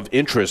that is of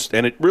interest,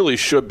 and it really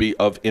should be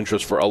of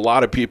interest for a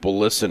lot of people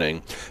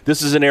listening,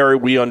 this is an area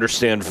we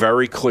understand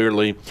very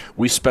clearly.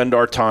 We spend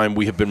our time.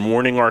 We have been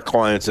warning our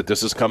clients that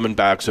this is coming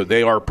back, so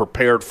they are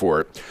prepared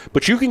for it.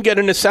 But you can get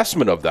an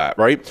assessment of that,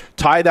 right?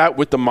 Tie that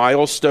with the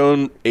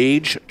milestone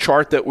age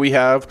chart that we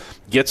have.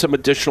 Get some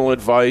additional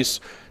advice.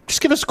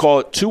 Just give us a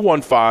call at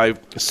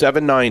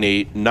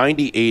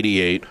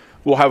 215-798-9088.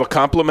 We'll have a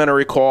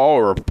complimentary call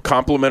or a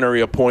complimentary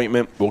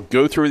appointment. We'll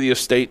go through the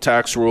estate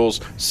tax rules,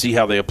 see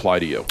how they apply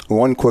to you.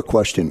 One quick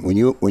question. When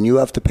you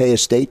have to pay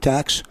estate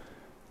tax,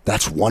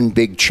 that's one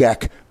big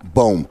check,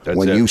 boom,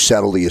 when you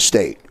settle the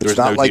estate. It's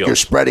not like you're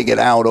spreading it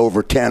out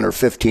over 10 or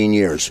 15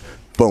 years.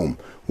 Boom.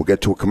 We'll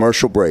get to a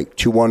commercial break.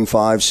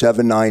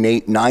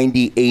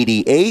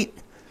 215-798-9088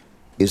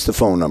 is the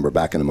phone number.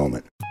 Back in a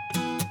moment.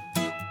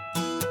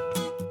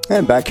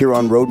 And back here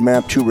on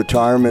Roadmap to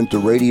Retirement, the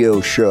radio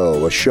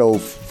show, a show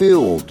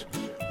filled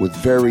with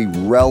very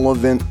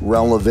relevant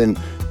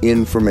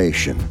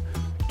information.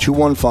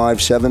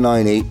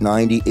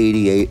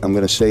 215-798-9088. I'm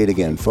going to say it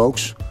again,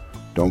 folks.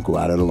 Don't go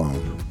at it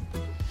alone.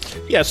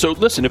 Yeah, so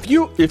listen, if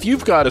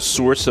you've got a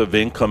source of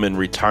income in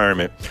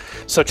retirement,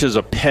 such as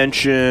a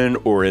pension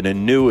or an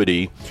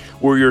annuity,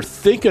 or you're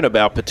thinking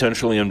about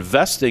potentially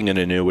investing in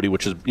an annuity,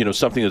 which is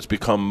something that's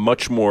become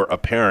much more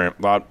apparent,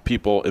 a lot of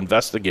people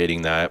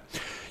investigating that,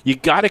 you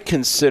got to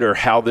consider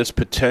how this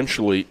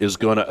potentially is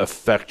going to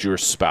affect your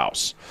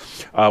spouse.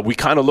 We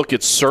kind of look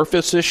at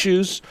surface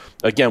issues.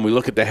 Again, we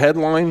look at the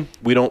headline.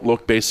 We don't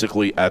look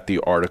basically at the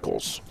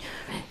articles.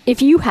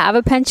 If you have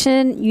a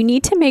pension, you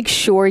need to make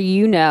sure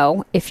you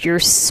know if your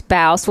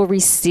spouse will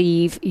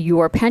receive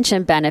your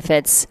pension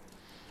benefits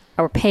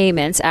or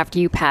payments after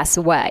you pass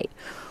away.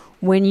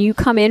 When you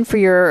come in for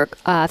your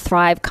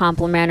Thrive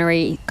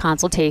complimentary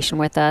consultation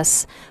with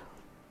us,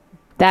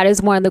 that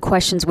is one of the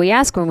questions we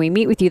ask when we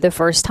meet with you the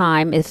first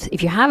time,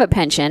 if you have a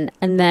pension,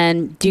 and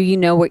then do you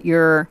know what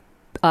your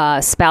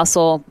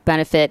spousal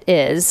benefit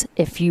is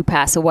if you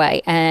pass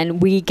away?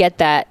 And we get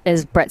that,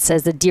 as Brett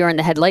says, the deer in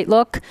the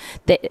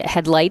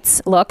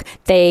headlights look.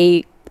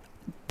 They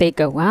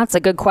go, wow, it's a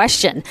good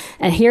question.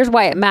 And here's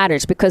why it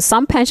matters, because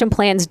some pension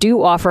plans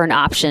do offer an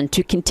option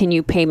to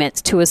continue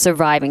payments to a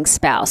surviving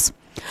spouse.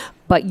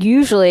 But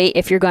usually,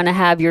 if you're going to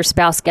have your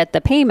spouse get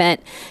the payment,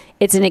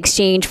 it's in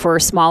exchange for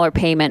a smaller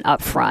payment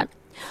up front.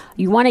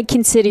 You want to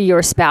consider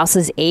your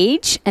spouse's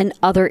age and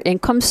other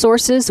income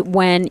sources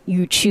when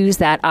you choose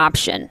that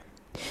option.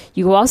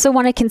 You also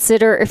want to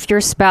consider if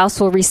your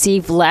spouse will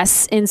receive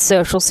less in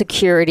Social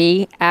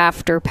Security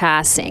after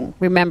passing.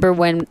 Remember,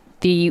 when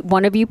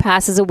one of you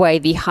passes away,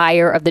 the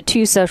higher of the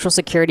two Social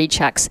Security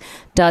checks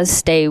does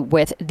stay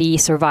with the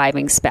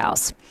surviving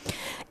spouse.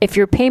 If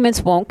your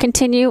payments won't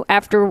continue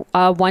after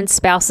one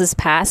spouse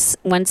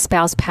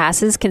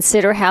passes,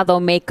 consider how they'll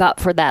make up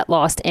for that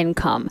lost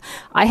income.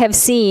 I have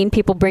seen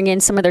people bring in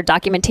some of their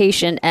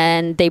documentation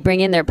and they bring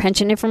in their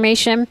pension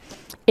information.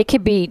 It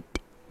could be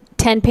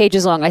 10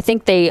 pages long. I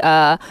think they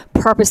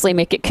purposely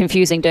make it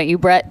confusing, don't you,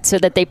 Brett, so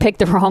that they pick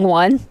the wrong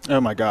one? Oh,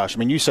 my gosh. I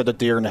mean, you said the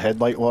deer in the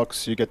headlight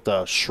looks. You get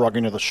the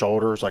shrugging of the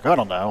shoulders. Like, I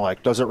don't know.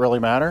 Like, does it really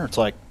matter? It's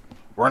like,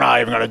 we're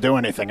not even going to do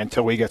anything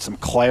until we get some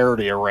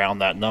clarity around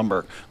that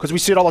number. Because we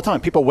see it all the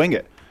time. People wing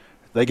it.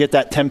 They get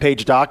that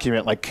 10-page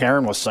document, like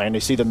Karen was saying.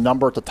 They see the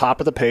number at the top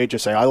of the page. They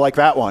say, I like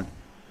that one.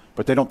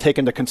 But they don't take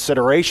into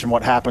consideration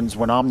what happens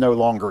when I'm no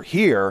longer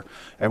here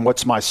and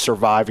what's my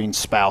surviving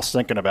spouse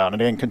thinking about. And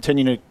then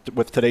continuing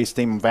with today's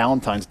theme of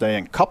Valentine's Day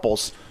and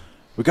couples,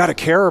 we got to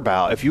care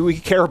about. If we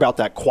care about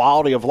that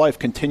quality of life,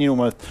 continuing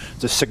with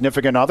the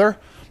significant other,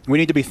 we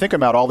need to be thinking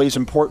about all these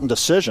important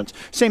decisions.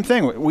 Same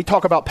thing, we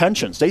talk about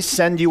pensions. They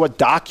send you a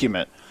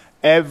document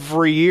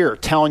every year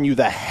telling you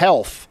the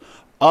health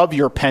of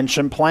your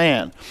pension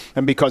plan.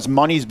 And because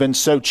money's been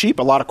so cheap,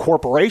 a lot of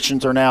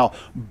corporations are now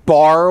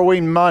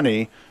borrowing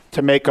money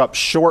to make up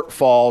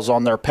shortfalls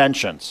on their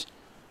pensions.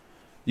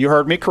 You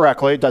heard me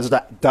correctly.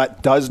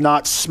 That does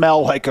not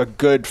smell like a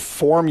good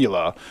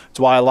formula. It's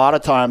why a lot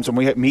of times when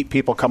we meet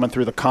people coming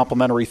through the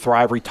complimentary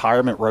Thrive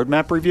Retirement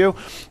Roadmap Review,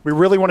 we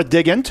really want to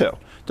dig into.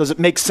 Does it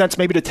make sense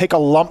maybe to take a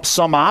lump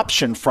sum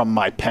option from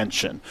my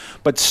pension?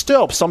 But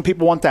still, some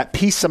people want that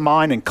peace of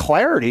mind and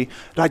clarity.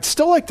 And I'd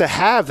still like to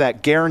have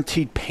that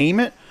guaranteed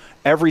payment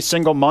every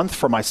single month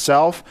for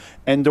myself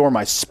and or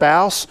my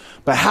spouse.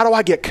 But how do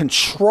I get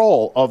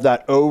control of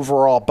that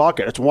overall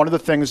bucket? It's one of the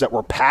things that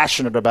we're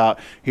passionate about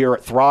here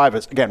at Thrive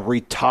is, again,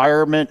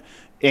 retirement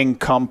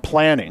income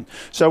planning.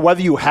 So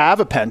whether you have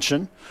a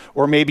pension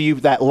or maybe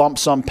that lump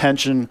sum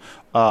pension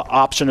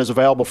option is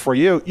available for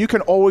you, you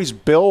can always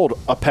build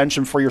a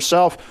pension for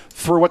yourself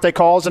through what they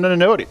call as an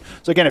annuity.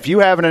 So again, if you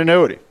have an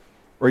annuity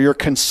or you're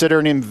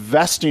considering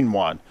investing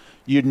one,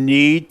 you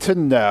need to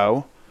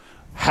know,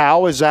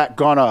 how is that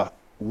going to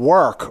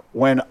work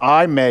when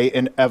I may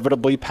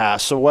inevitably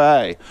pass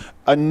away?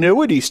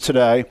 Annuities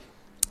today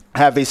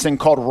have this thing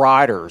called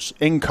riders,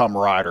 income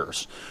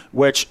riders,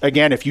 which,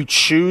 again, if you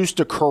choose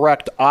the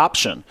correct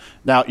option,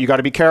 now you got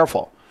to be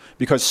careful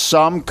because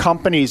some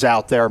companies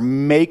out there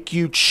make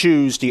you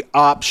choose the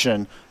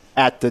option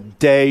at the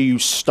day you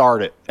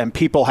start it, and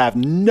people have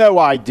no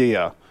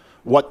idea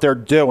what they're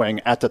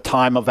doing at the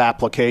time of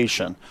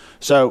application.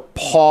 So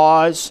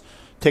pause,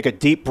 take a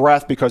deep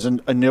breath, because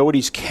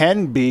annuities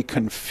can be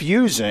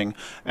confusing,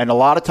 and a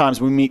lot of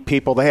times we meet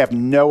people, they have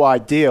no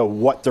idea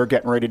what they're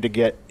getting ready to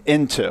get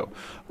into.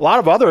 A lot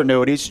of other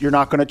annuities, you're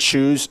not going to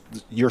choose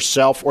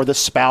yourself or the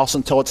spouse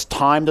until it's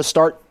time to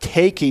start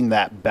taking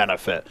that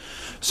benefit.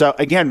 So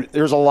again,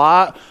 there's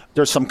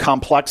some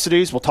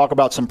complexities. We'll talk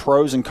about some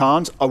pros and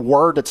cons. A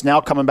word that's now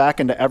coming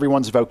back into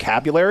everyone's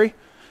vocabulary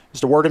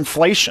is the word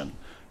inflation.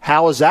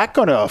 How is that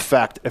going to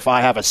affect if I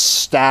have a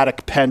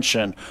static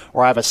pension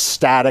or I have a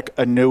static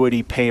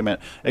annuity payment?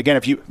 Again,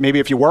 if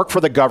you work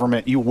for the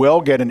government, you will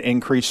get an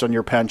increase on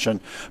your pension,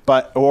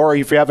 or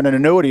if you have an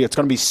annuity, it's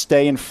going to be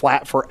staying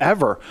flat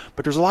forever.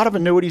 But there's a lot of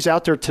annuities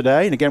out there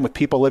today, and again, with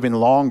people living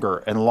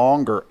longer and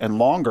longer and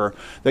longer,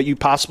 that you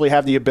possibly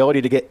have the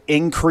ability to get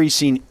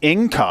increasing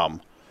income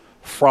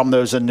from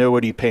those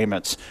annuity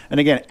payments. And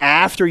again,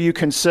 after you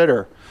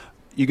consider,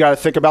 you got to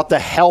think about the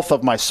health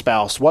of my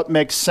spouse. What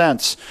makes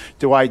sense?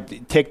 Do I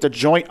take the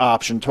joint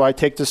option? Do I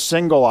take the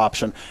single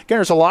option? Again,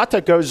 there's a lot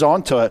that goes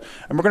on to it.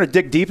 And we're going to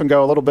dig deep and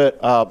go a little bit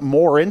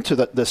more into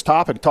this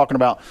topic, talking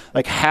about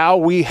like how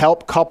we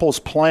help couples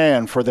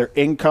plan for their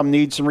income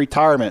needs in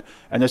retirement.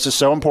 And this is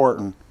so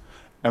important.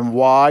 And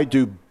why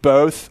do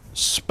both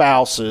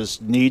spouses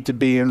need to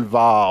be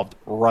involved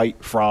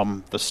right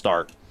from the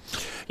start?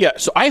 Yeah,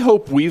 so I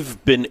hope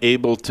we've been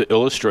able to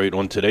illustrate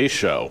on today's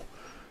show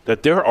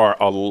that there are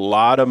a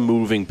lot of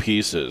moving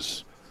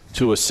pieces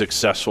to a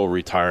successful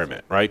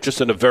retirement, right?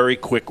 Just in a very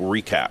quick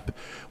recap,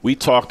 we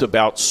talked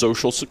about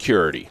Social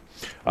Security.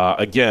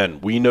 Again,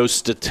 we know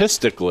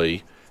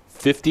statistically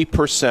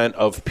 50%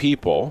 of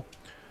people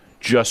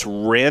just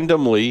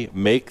randomly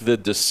make the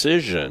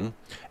decision,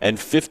 and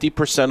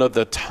 50% of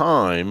the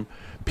time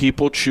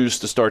people choose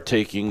to start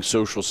taking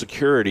Social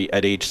Security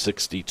at age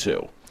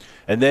 62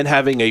 and then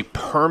having a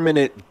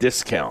permanent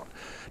discount.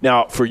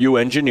 Now, for you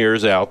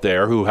engineers out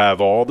there who have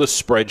all the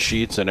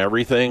spreadsheets and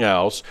everything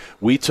else,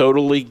 we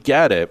totally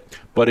get it.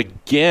 But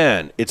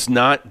again, it's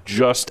not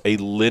just a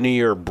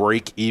linear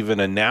break-even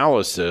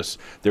analysis.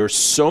 There are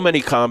so many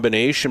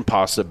combination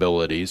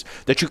possibilities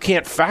that you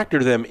can't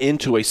factor them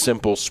into a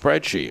simple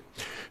spreadsheet.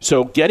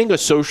 So getting a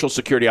Social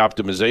Security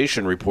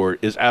optimization report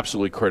is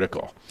absolutely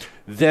critical.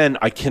 Then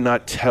I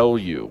cannot tell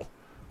you,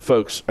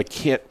 folks, I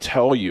can't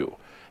tell you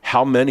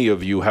how many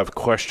of you have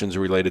questions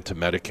related to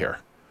Medicare.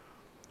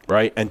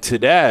 Right? And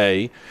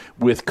today,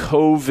 with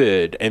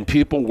COVID and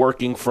people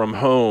working from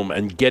home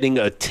and getting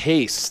a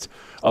taste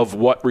of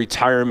what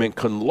retirement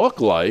can look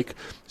like,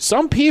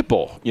 some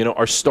people,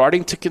 are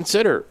starting to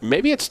consider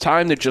maybe it's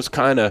time to just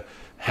kind of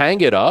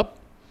hang it up,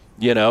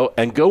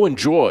 and go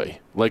enjoy.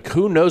 Like,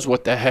 who knows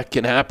what the heck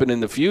can happen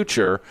in the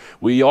future?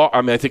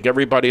 I think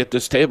everybody at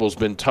this table has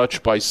been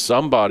touched by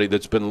somebody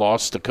that's been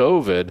lost to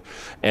COVID,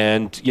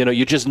 and,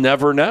 you just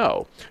never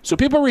know. So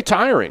people are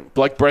retiring.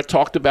 Like Brett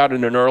talked about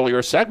in an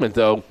earlier segment,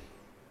 though,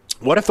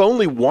 what if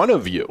only one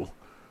of you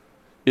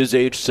is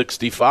age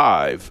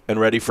 65 and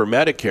ready for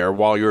Medicare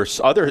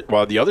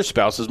while the other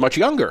spouse is much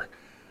younger?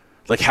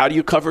 Like, how do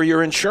you cover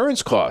your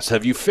insurance costs?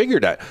 Have you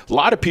figured that? A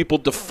lot of people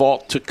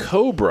default to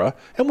COBRA,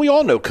 and we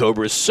all know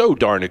COBRA is so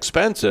darn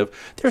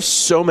expensive. There's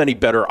so many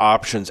better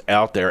options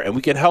out there, and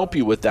we can help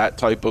you with that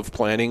type of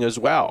planning as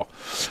well.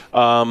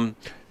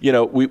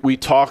 We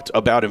talked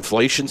about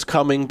inflation's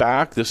coming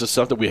back. This is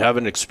something we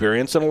haven't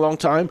experienced in a long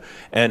time,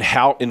 and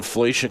how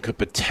inflation could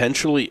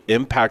potentially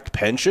impact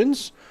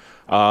pensions.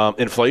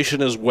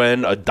 Inflation is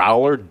when a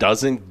dollar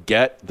doesn't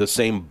get the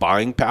same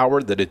buying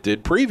power that it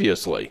did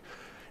previously.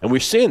 And we're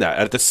seeing that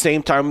at the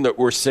same time that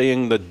we're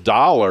seeing the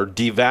dollar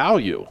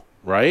devalue,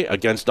 right,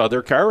 against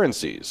other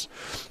currencies.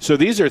 So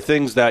these are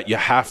things that you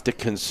have to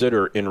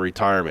consider in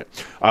retirement.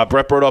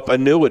 Brett brought up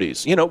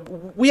annuities.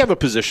 We have a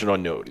position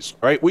on annuities,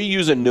 right? We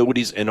use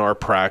annuities in our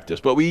practice,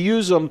 but we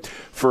use them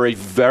for a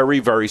very,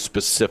 very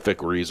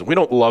specific reason. We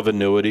don't love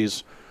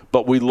annuities,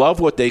 but we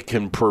love what they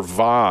can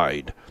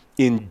provide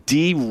in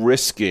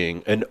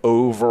de-risking an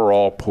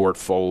overall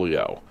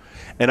portfolio.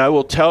 And I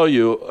will tell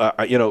you,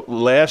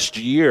 last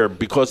year,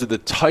 because of the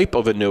type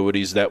of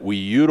annuities that we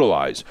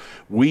utilize,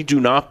 we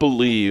do not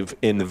believe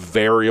in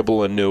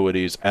variable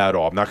annuities at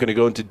all. I'm not going to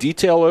go into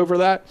detail over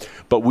that,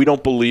 but we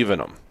don't believe in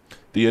them.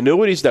 The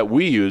annuities that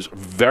we use,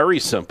 very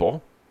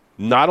simple,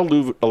 not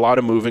a lot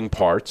of moving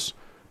parts,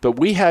 But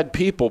we had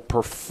people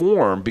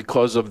perform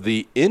because of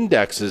the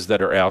indexes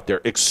that are out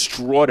there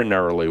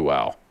extraordinarily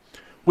well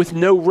with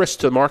no risk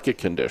to market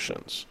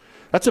conditions.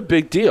 That's a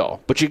big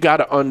deal, but you got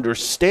to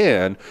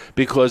understand,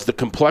 because the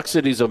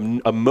complexities of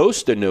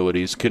most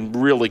annuities can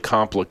really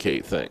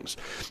complicate things.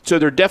 So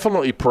there are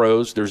definitely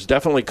pros, there's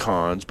definitely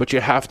cons, but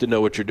you have to know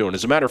what you're doing.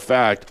 As a matter of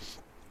fact,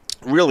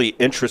 really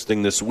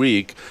interesting this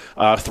week,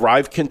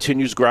 Thrive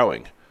continues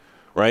growing,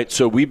 right?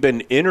 So we've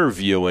been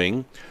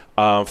interviewing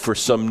for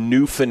some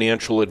new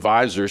financial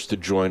advisors to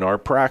join our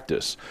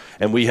practice.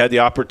 And we had the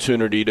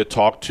opportunity to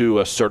talk to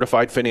a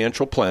certified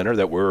financial planner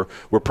that we're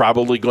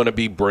probably going to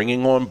be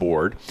bringing on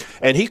board.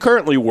 And he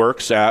currently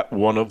works at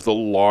one of the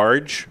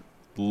large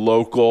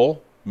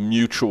local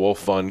mutual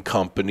fund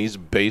companies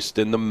based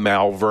in the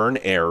Malvern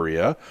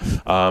area.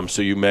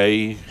 So you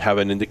may have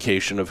an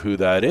indication of who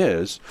that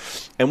is.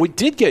 And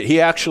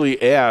he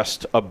actually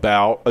asked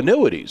about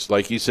annuities.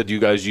 Like he said, you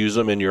guys use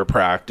them in your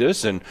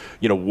practice, and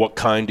what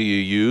kind do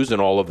you use,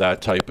 and all of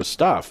that type of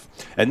stuff.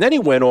 And then he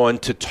went on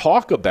to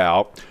talk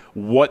about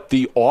what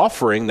the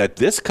offering that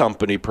this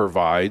company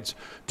provides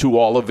to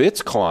all of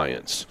its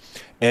clients.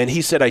 And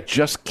he said, I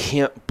just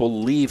can't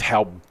believe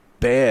how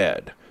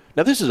bad.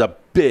 Now, this is a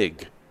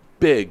big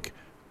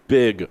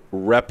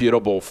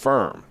reputable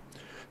firm.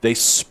 They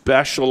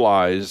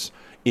specialize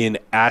in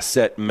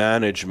asset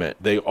management.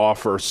 They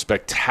offer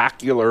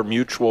spectacular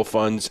mutual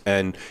funds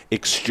and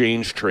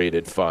exchange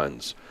traded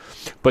funds.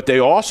 But they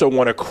also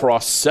want to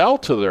cross-sell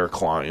to their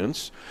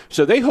clients.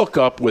 So they hook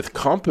up with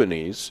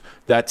companies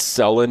that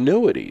sell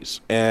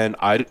annuities. And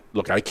I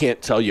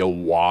can't tell you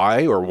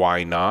why or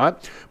why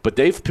not, but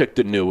they've picked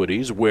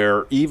annuities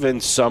where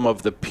even some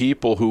of the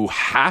people who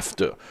have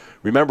to.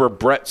 Remember,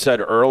 Brett said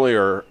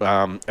earlier,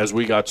 as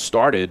we got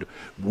started,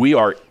 we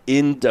are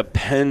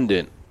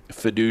independent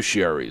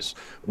fiduciaries.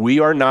 We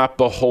are not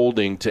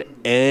beholden to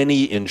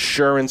any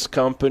insurance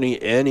company,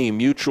 any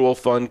mutual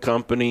fund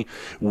company.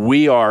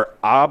 We are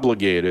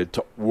obligated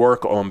to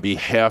work on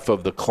behalf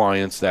of the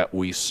clients that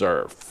we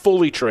serve,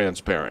 fully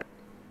transparent.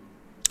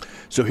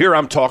 So here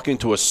I'm talking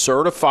to a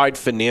certified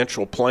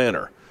financial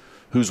planner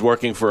who's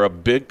working for a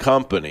big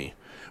company,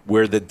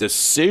 where the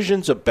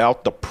decisions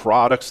about the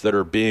products that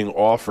are being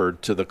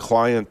offered to the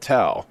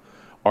clientele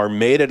are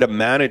made at a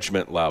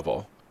management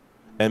level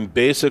and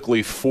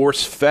basically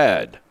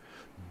force-fed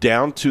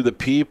down to the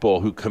people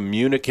who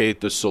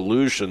communicate the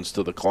solutions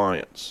to the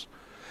clients.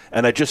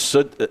 And I just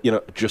said,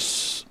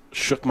 just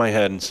shook my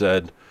head and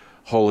said,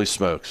 holy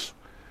smokes,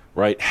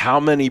 right?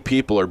 How many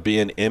people are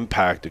being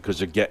impacted because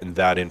they're getting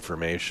that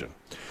information?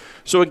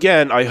 So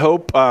again, I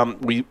hope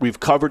we've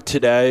covered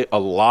today a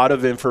lot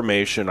of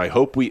information. I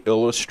hope we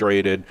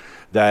illustrated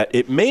that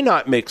it may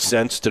not make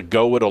sense to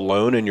go it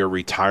alone in your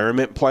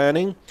retirement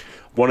planning.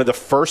 One of the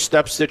first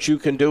steps that you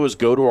can do is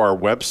go to our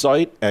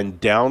website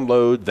and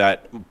download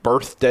that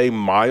birthday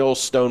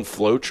milestone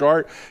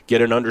flowchart,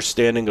 get an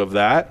understanding of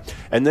that.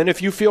 And then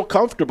if you feel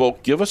comfortable,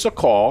 give us a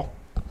call,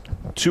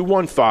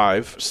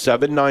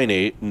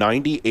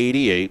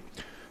 215-798-9088.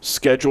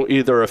 Schedule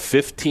either a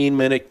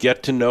 15-minute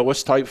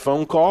get-to-know-us type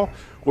phone call,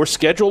 or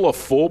schedule a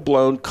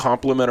full-blown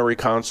complimentary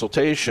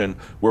consultation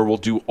where we'll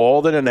do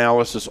all the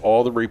analysis,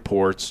 all the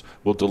reports,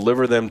 we'll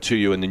deliver them to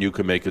you, and then you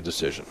can make a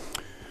decision.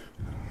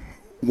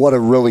 What a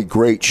really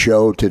great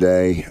show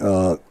today.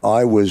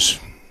 I was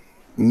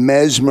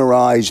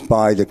mesmerized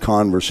by the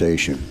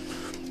conversation.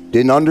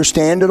 Didn't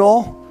understand it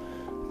all,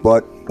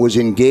 but was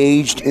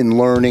engaged in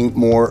learning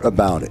more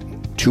about it.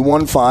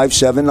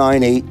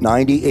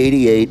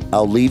 215-798-9088.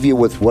 I'll leave you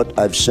with what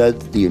I've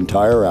said the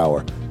entire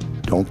hour.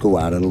 Don't go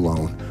at it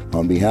alone.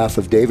 On behalf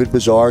of David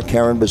Bazaar,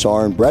 Karen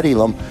Bazaar, and Brett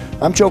Elam,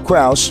 I'm Joe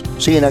Kraus.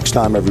 See you next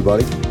time,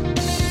 everybody.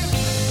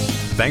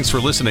 Thanks for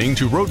listening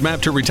to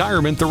Roadmap to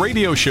Retirement, the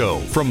radio show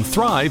from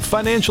Thrive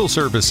Financial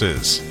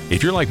Services.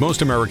 If you're like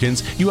most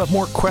Americans, you have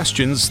more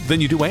questions than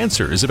you do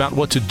answers about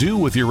what to do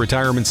with your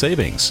retirement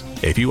savings.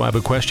 If you have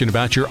a question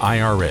about your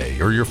IRA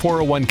or your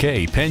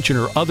 401k, pension,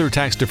 or other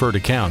tax-deferred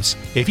accounts,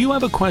 if you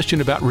have a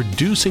question about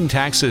reducing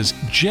taxes,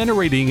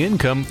 generating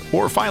income,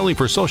 or filing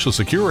for Social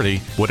Security,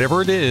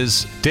 whatever it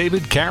is,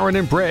 David, Karen,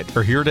 and Brett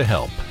are here to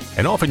help.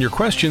 And often your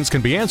questions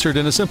can be answered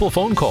in a simple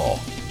phone call.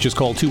 Just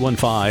call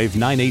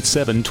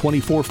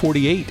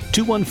 215-987-2448,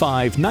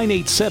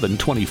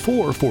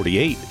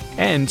 215-987-2448.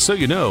 And so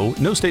you know,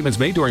 no statements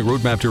made during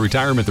Roadmap to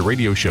Retirement, the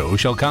radio show,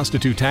 shall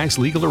constitute tax,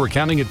 legal, or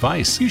accounting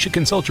advice. You should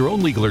consult your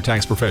own legal or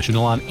tax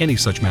professional on any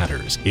such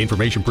matters. The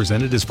information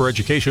presented is for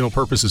educational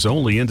purposes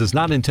only and does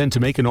not intend to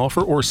make an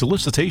offer or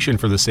solicitation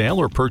for the sale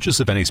or purchase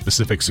of any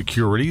specific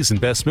securities,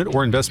 investment,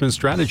 or investment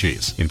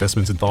strategies.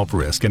 Investments involve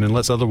risk and,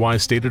 unless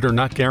otherwise stated, are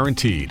not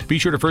guaranteed. Be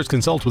sure to first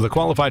consult with a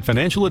qualified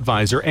financial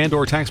advisor and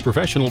or tax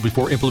professional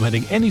before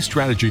implementing any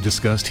strategy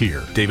discussed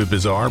here. David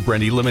Bazaar,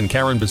 Brent Elam, and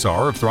Karen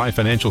Bazaar of Thrive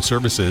Financial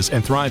Services Services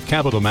and Thrive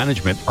Capital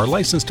Management are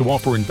licensed to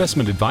offer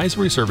investment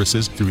advisory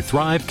services through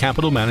Thrive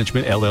Capital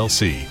Management,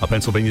 LLC, a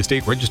Pennsylvania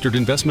state registered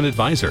investment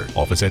advisor.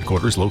 Office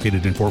headquarters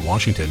located in Fort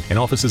Washington, and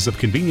offices of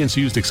convenience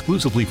used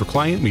exclusively for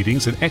client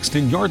meetings in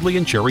Exton, Yardley,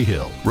 and Cherry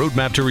Hill.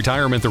 Roadmap to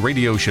Retirement, the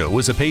radio show,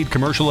 is a paid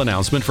commercial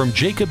announcement from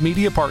Jacob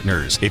Media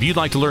Partners. If you'd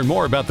like to learn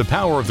more about the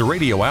power of the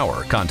radio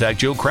hour, contact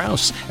Joe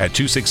Kraus at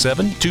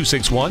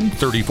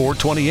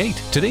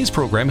 267-261-3428. Today's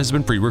program has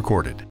been pre-recorded.